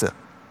名字，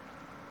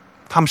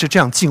他们是这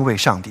样敬畏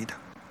上帝的。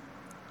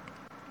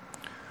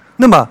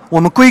那么我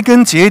们归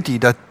根结底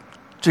的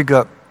这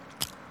个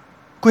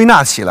归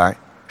纳起来，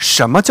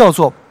什么叫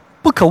做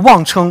不可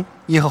妄称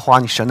耶和华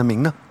你神的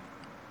名呢？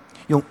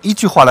用一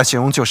句话来形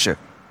容，就是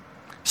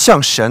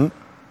向神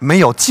没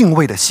有敬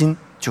畏的心，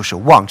就是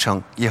妄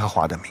称耶和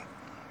华的名。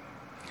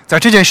在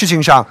这件事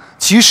情上，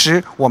其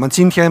实我们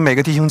今天每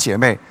个弟兄姐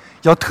妹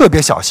要特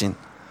别小心，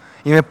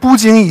因为不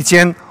经意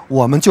间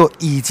我们就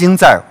已经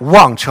在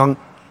妄称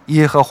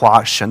耶和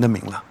华神的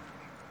名了。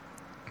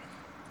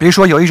比如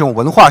说有一种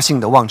文化性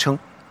的妄称，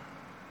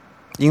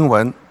英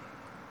文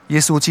耶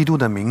稣基督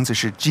的名字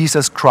是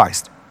Jesus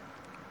Christ。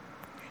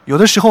 有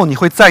的时候你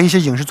会在一些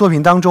影视作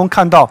品当中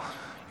看到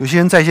有些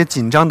人在一些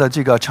紧张的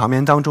这个场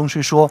面当中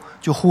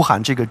就呼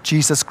喊这个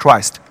Jesus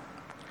Christ，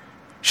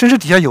 甚至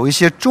底下有一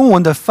些中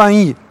文的翻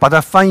译把它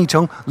翻译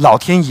成老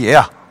天爷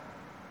啊。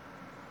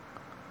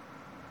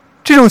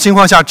这种情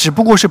况下只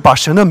不过是把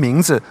神的名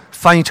字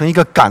翻译成一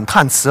个感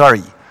叹词而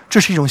已，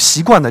这是一种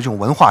习惯的这种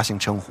文化性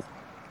称呼。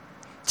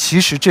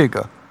其实这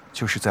个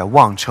就是在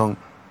妄称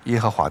耶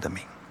和华的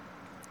名。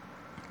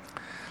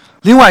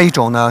另外一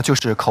种呢，就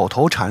是口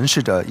头禅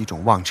式的一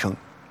种妄称。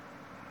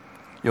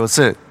有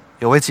次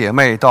有位姐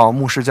妹到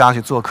牧师家去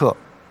做客，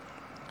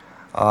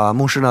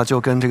牧师呢就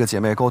跟这个姐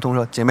妹沟通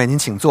说：“姐妹您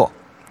请坐。”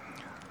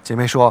姐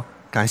妹说：“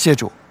感谢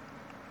主。”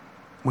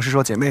牧师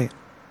说：“姐妹，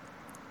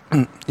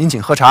您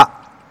请喝茶。”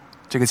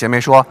这个姐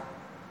妹说：“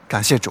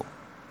感谢主。”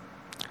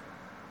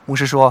牧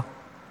师说：“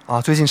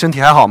最近身体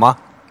还好吗？”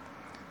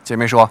姐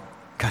妹说：“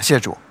感谢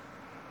主。”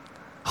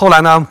后来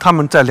呢，他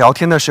们在聊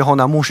天的时候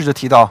呢，牧师就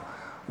提到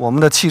我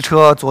们的汽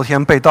车昨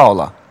天被盗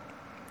了。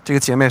这个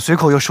姐妹随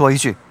口又说一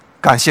句：“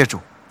感谢主。”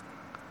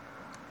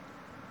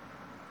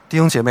弟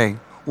兄姐妹，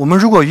我们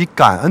如果以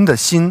感恩的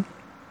心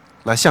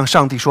来向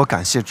上帝说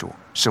感谢主，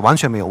是完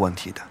全没有问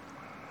题的。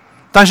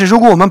但是如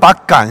果我们把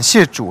感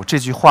谢主这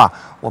句话，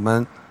我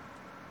们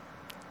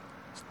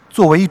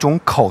作为一种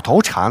口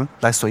头禅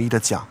来随意的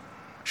讲，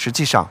实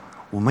际上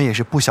我们也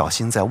是不小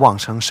心在妄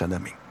称神的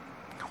名。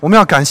我们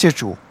要感谢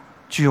主，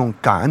就用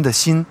感恩的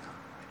心，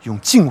用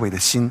敬畏的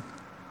心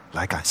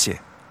来感谢，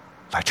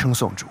来称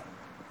颂主。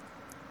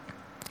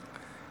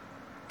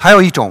还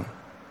有一种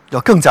要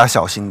更加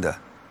小心的，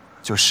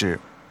就是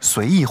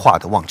随意化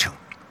的妄称。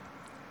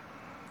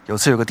有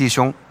次有个弟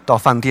兄到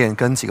饭店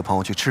跟几个朋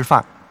友去吃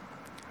饭，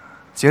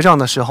结账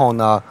的时候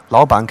呢，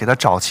老板给他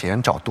找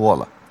钱找多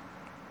了，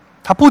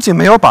他不仅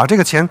没有把这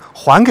个钱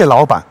还给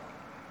老板，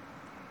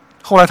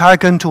后来他还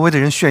跟周围的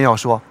人炫耀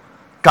说：“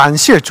感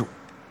谢主，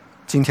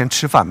今天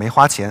吃饭没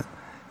花钱，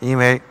因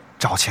为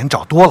找钱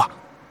找多了。”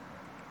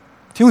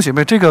弟兄姐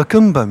妹，这个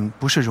根本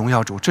不是荣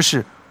耀主，这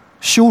是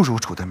羞辱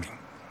主的名。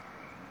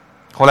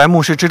后来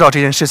牧师知道这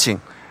件事情，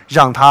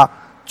让他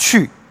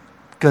去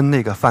跟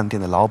那个饭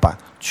店的老板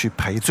去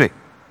赔罪，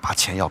把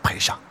钱要赔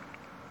上。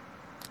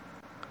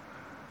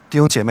弟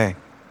兄姐妹，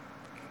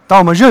当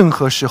我们任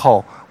何时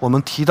候我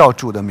们提到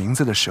主的名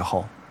字的时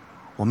候，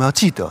我们要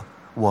记得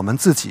我们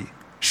自己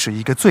是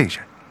一个罪人，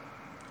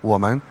我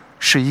们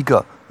是一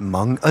个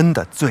蒙恩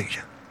的罪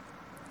人。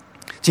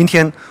今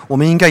天我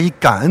们应该以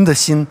感恩的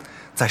心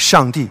在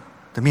上帝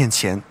的面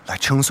前来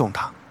称颂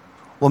他，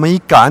我们以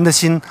感恩的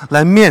心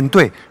来面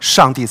对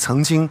上帝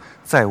曾经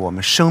在我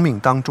们生命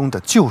当中的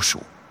救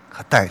赎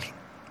和带领。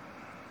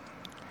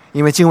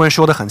因为经文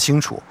说得很清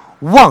楚，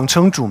妄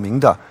称主名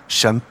的，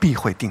神必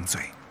会定罪。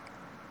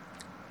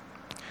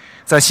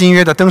在新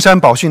约的登山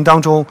宝训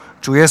当中，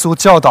主耶稣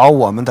教导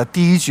我们的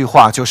第一句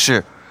话就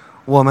是：“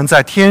我们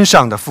在天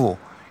上的父，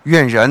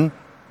愿人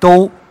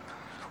都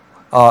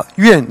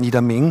愿你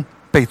的名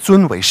被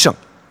尊为圣。”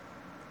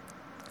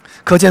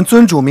可见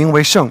尊主名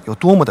为圣有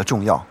多么的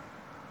重要，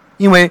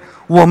因为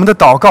我们的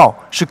祷告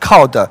是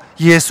靠的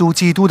耶稣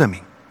基督的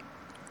名。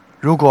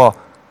如果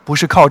不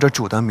是靠着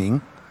主的名，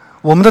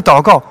我们的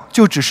祷告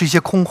就只是一些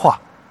空话。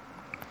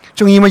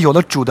正因为有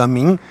了主的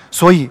名，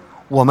所以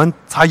我们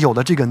才有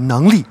了这个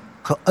能力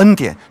和恩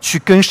典去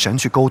跟神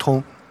去沟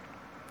通。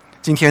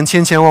今天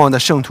千千万万的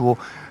圣徒，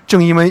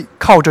正因为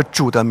靠着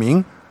主的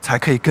名，才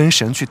可以跟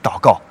神去祷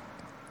告。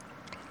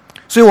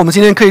所以我们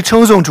今天可以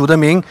称颂主的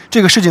名，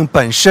这个事情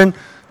本身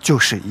就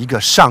是一个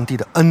上帝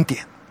的恩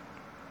典。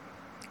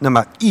那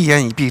么一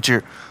言以蔽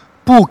之，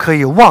不可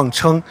以妄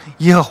称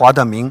耶和华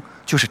的名，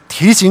就是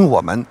提醒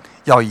我们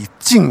要以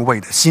敬畏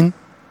的心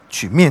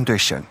去面对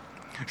神，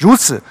如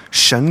此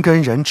神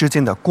跟人之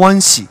间的关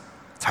系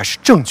才是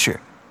正确，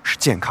是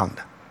健康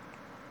的。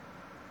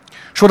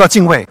说到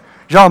敬畏，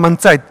让我们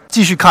再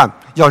继续看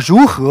要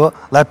如何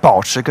来保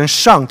持跟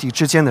上帝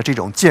之间的这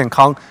种健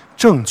康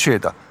正确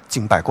的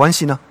敬拜关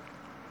系呢？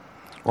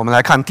我们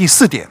来看第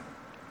4点，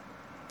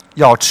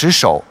要持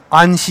守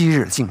安息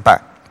日敬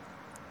拜。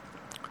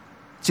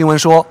经文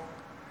说，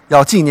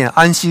要纪念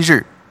安息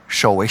日，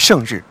守为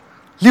圣日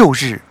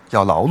，6日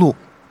要劳碌，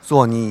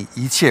做你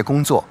一切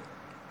工作，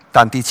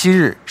但第7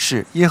日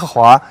是耶和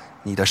华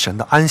你的神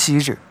的安息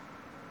日。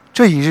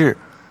这一日，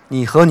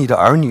你和你的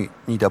儿女、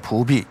你的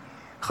仆婢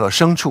和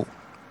牲畜，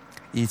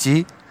以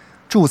及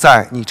住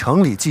在你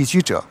城里寄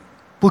居者，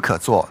不可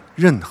做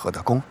任何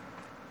的工。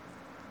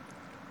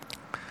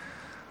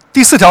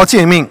第4条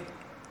诫命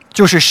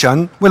就是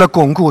神为了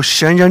巩固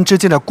神人之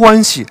间的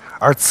关系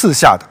而赐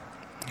下的。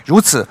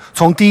如此，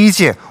从第1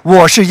诫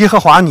我是耶和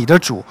华你的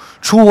主，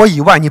除我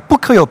以外你不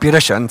可有别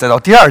的神，再到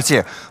第2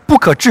诫不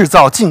可制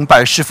造敬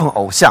拜侍奉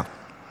偶像，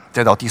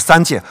再到第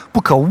3诫不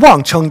可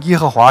妄称耶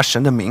和华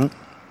神的名，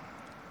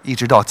一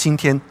直到今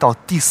天到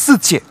第4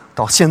诫，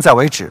到现在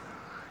为止，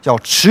要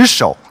持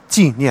守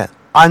纪念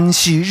安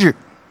息日。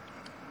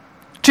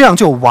这样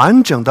就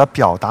完整地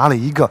表达了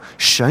一个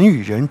神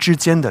与人之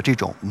间的这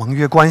种盟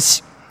约关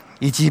系，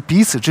以及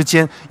彼此之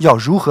间要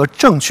如何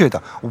正确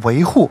地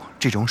维护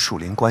这种属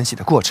灵关系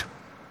的过程。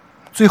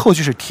最后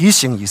就是提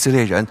醒以色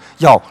列人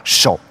要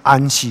守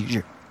安息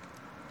日。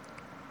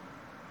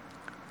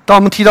当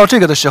我们提到这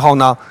个的时候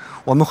呢，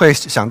我们会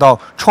想到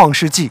创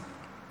世纪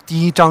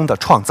第1章的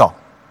创造，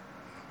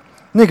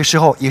那个时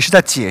候也是在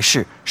解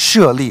释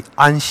设立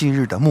安息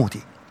日的目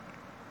的。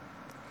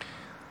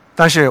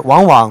但是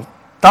往往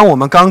当我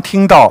们刚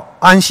听到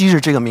安息日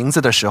这个名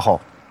字的时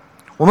候，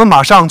我们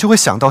马上就会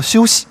想到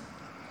休息，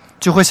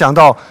就会想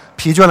到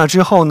疲倦了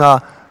之后呢，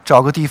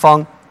找个地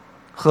方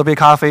喝杯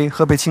咖啡，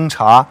喝杯清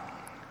茶，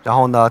然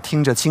后呢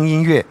听着轻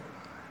音乐，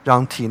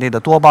让体内的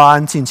多巴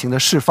胺尽情的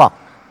释放，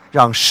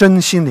让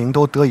身心灵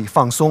都得以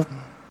放松。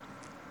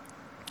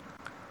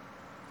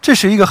这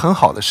是一个很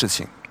好的事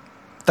情，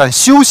但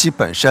休息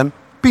本身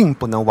并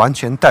不能完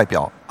全代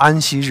表安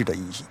息日的意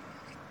义。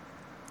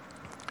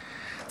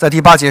在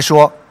第8节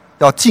说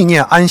要纪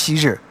念安息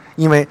日，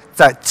因为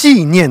在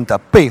纪念的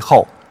背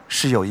后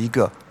是有一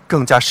个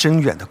更加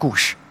深远的故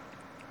事。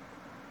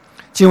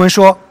经文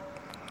说，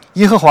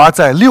耶和华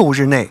在6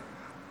日内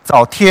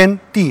造天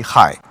地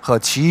海和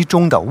其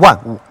中的万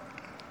物，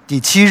第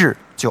7日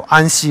就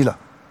安息了。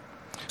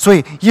所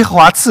以耶和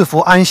华赐福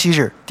安息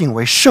日，定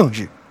为圣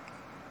日。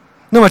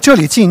那么这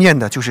里纪念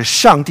的就是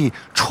上帝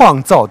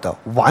创造的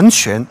完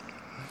全。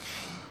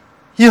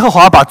耶和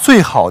华把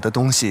最好的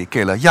东西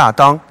给了亚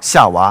当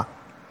夏娃，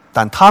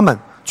但他们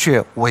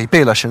却违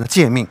背了神的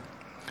诫命，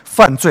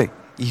犯罪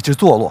以致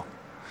堕落。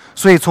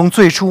所以从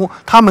最初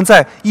他们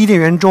在伊甸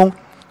园中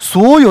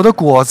所有的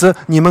果子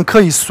你们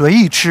可以随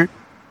意吃，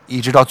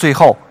一直到最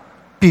后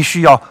必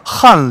须要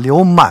汗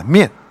流满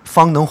面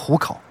方能糊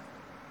口。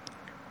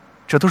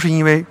这都是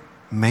因为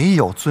没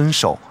有遵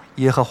守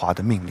耶和华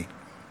的命令。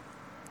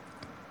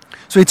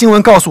所以经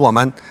文告诉我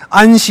们，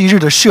安息日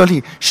的设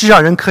立是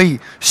让人可以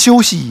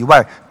休息以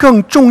外，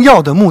更重要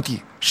的目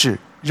的是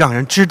让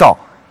人知道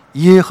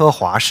耶和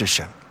华是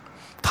神，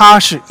他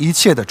是一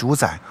切的主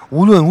宰，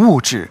无论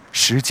物质、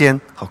时间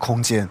和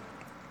空间。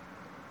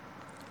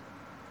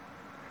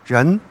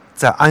人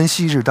在安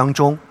息日当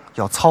中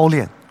要操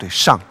练对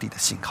上帝的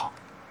信靠。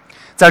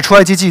在出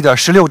埃及记的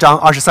16章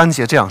23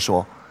节这样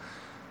说，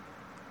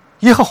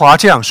耶和华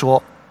这样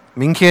说，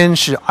明天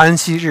是安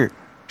息日，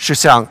是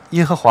向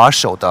耶和华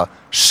守的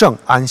圣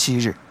安息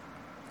日。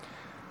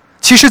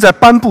其实在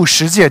颁布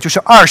十诫，就是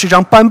20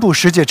章颁布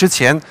十诫之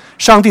前，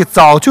上帝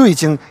早就已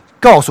经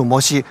告诉摩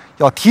西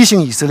要提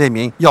醒以色列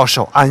民要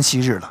守安息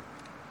日了。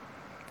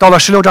到了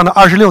16章的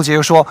26节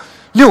又说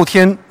，6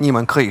天你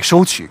们可以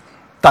收取，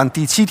但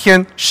第7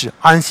天是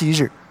安息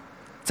日，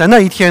在那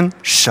一天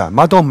什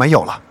么都没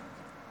有了。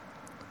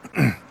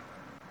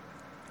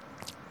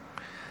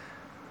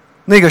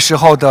那个时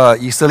候的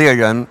以色列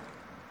人，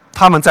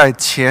他们在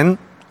前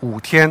5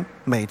天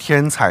每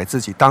天采自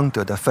己当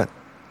得的份，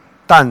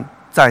但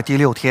在第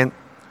6天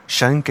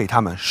神给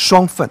他们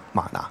双份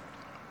玛拿。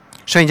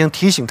神已经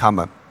提醒他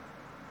们，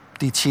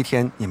第7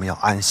天你们要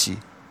安息，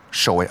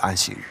守为安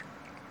息日。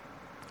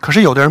可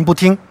是有的人不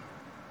听，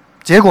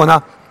结果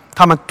呢，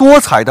他们多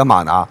采的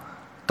玛拿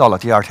到了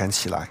第2天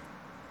起来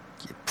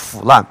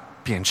腐烂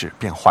变质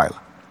变坏了。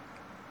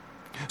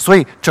所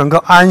以整个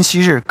安息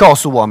日告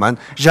诉我们，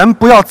人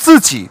不要自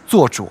己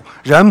做主，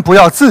人不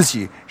要自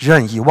己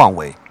任意妄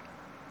为，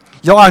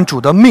要按主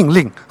的命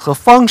令和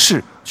方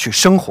式去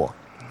生活。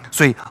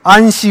所以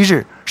安息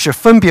日是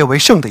分别为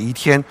圣的一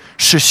天，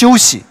是休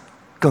息，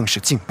更是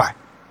敬拜。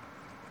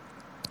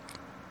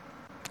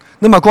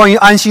那么关于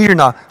安息日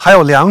呢，还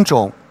有2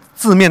种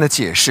字面的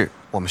解释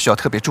我们需要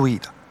特别注意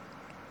的。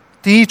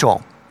第一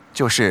种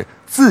就是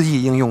字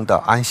义应用的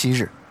安息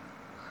日。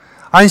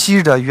安息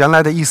日的原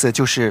来的意思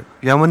就是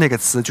原文那个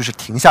词就是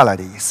停下来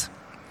的意思。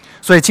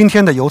所以今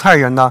天的犹太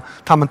人呢，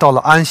他们到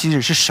了安息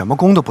日是什么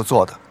工都不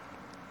做的。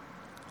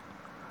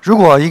如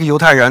果一个犹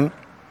太人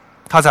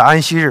他在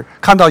安息日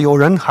看到有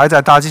人还在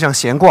大街上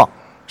闲逛，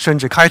甚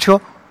至开车，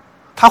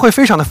他会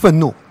非常的愤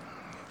怒，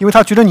因为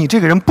他觉得你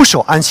这个人不守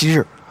安息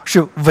日，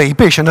是违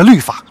背神的律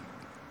法。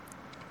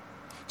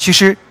其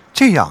实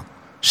这样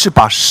是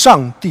把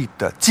上帝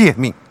的诫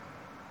命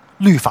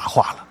律法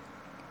化了。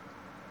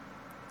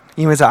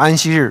因为在安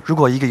息日，如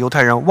果一个犹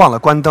太人忘了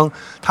关灯，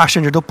他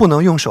甚至都不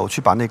能用手去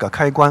把那个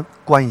开关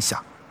关一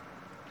下。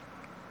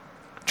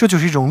这就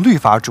是一种律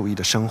法主义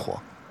的生活。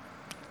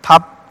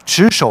他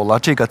持守了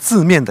这个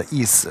字面的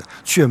意思，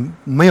却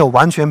没有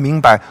完全明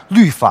白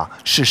律法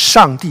是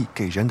上帝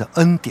给人的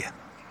恩典。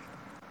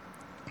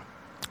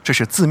这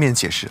是字面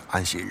解释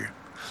安息日。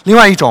另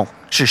外一种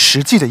是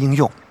实际的应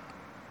用。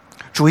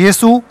主耶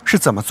稣是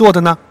怎么做的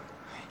呢？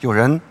有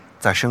人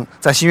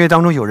在新约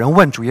当中，有人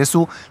问主耶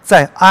稣，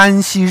在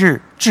安息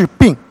日治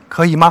病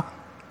可以吗？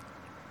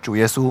主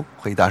耶稣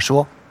回答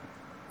说：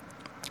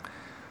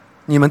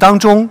你们当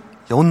中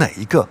有哪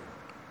一个，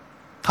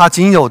他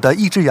仅有的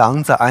一只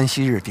羊在安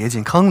息日跌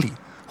进坑里，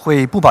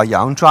会不把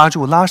羊抓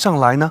住拉上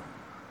来呢？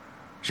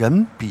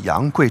人比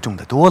羊贵重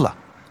的多了，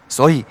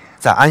所以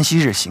在安息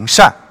日行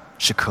善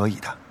是可以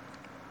的。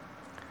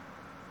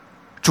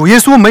主耶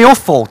稣没有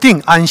否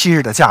定安息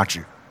日的价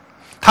值，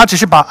他只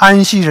是把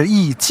安息日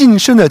意义晋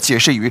升的解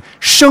释于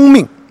生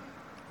命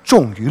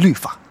重于律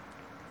法。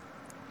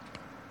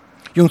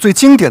用最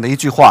经典的一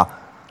句话，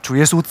主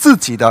耶稣自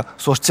己的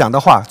所讲的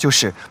话，就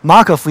是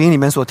马可福音里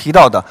面所提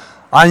到的：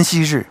安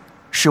息日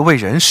是为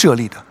人设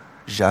立的，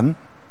人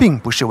并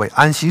不是为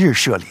安息日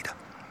设立的，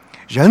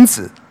人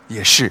子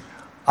也是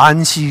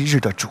安息日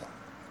的主。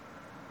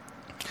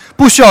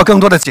不需要更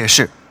多的解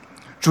释，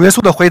主耶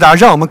稣的回答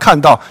让我们看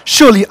到，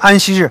设立安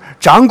息日、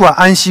掌管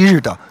安息日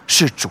的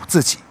是主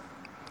自己。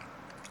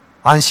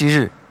安息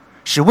日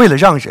是为了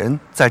让人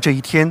在这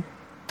一天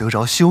得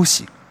着休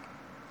息，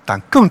但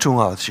更重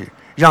要的是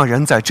让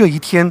人在这一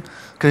天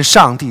跟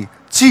上帝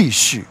继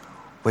续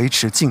维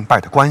持敬拜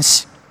的关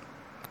系，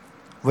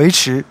维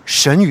持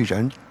神与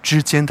人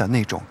之间的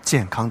那种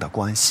健康的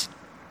关系。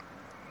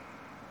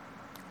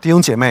弟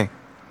兄姐妹，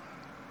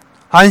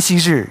安息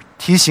日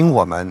提醒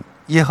我们，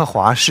耶和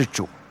华是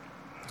主，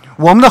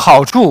我们的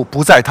好处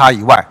不在他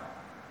以外。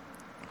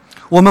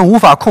我们无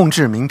法控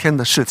制明天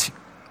的事情，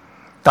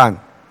但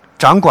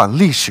掌管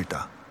历史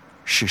的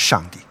是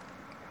上帝。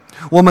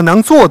我们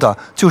能做的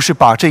就是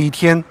把这一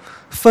天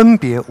分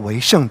别为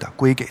圣的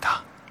归给他，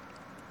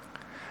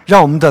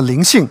让我们的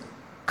灵性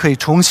可以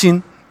重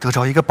新得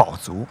着一个饱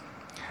足，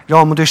让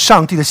我们对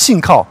上帝的信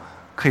靠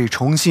可以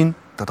重新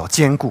得到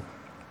坚固。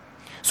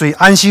所以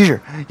安息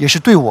日也是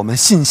对我们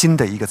信心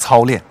的一个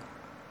操练。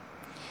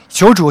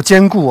求主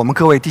坚固我们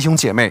各位弟兄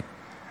姐妹，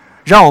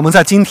让我们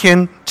在今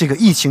天这个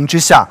疫情之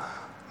下，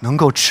能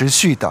够持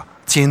续的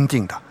坚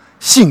定的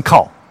信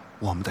靠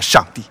我们的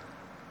上帝，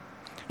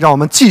让我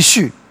们继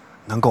续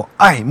能够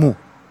爱慕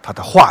他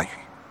的话语，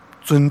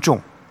尊重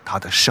他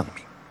的圣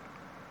名。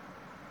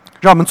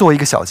让我们做一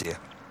个小结。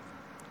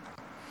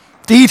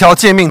第一条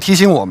诫命提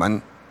醒我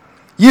们，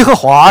耶和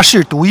华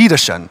是独一的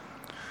神，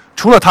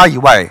除了他以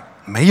外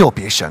没有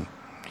别神，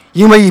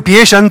因为以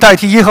别神代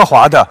替耶和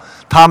华的，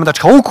他们的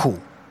愁苦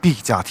必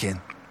加添。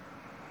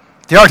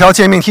第二条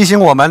诫命提醒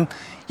我们，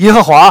耶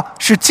和华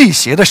是忌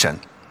邪的神，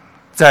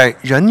在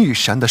人与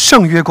神的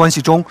圣约关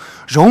系中，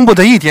容不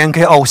得一点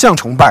给偶像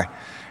崇拜，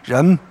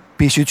人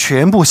必须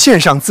全部献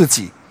上自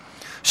己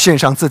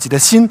的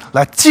心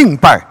来敬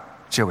拜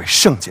这位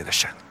圣洁的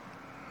神。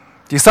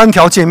第三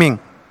条诫命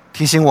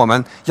提醒我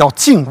们要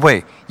敬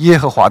畏耶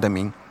和华的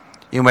名，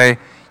因为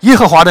耶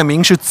和华的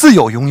名是自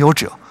有拥有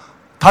者，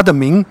他的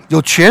名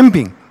有权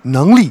柄、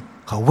能力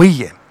和威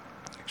严，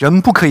人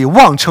不可以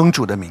妄称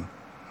主的名，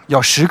要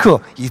时刻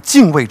以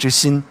敬畏之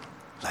心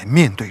来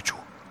面对主。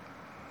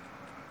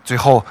最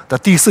后的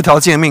第四条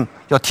诫命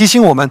要提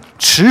醒我们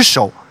持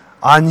守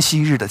安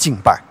息日的敬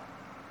拜。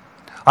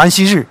安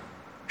息日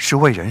是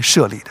为人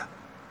设立的，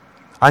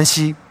安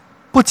息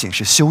不仅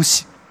是休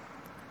息，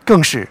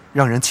更是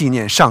让人纪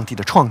念上帝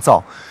的创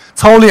造，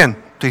操练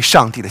对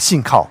上帝的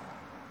信靠，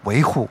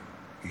维护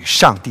与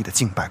上帝的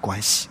敬拜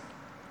关系。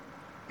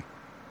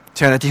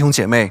亲爱的弟兄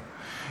姐妹，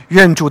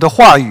愿主的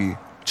话语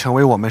成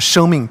为我们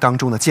生命当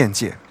中的见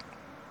解，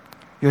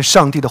愿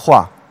上帝的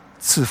话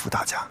赐福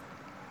大家。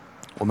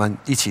我们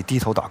一起低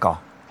头祷告。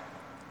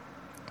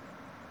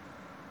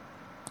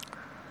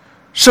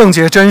圣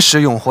洁、真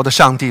实、永活的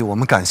上帝，我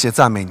们感谢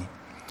赞美你，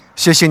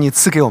谢谢你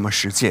赐给我们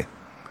十诫，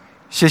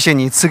谢谢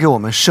你赐给我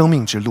们生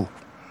命之路，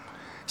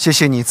谢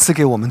谢你赐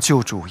给我们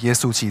救主耶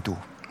稣基督，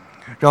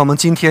让我们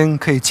今天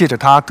可以借着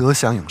他得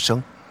享永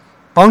生，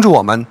帮助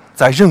我们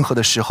在任何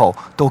的时候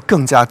都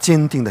更加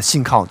坚定地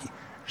信靠你，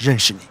认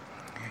识你。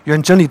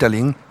愿真理的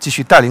灵继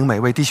续带领每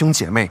位弟兄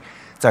姐妹，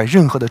在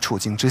任何的处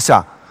境之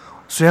下，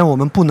虽然我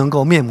们不能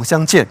够面目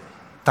相见，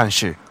但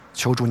是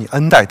求主你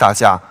恩待大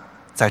家，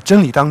在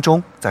真理当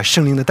中，在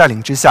圣灵的带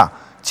领之下，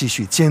继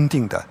续坚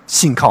定地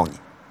信靠你，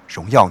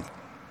荣耀你。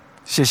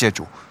谢谢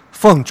主，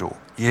奉主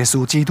耶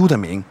稣基督的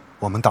名，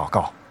我们祷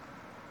告，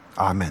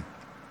阿们。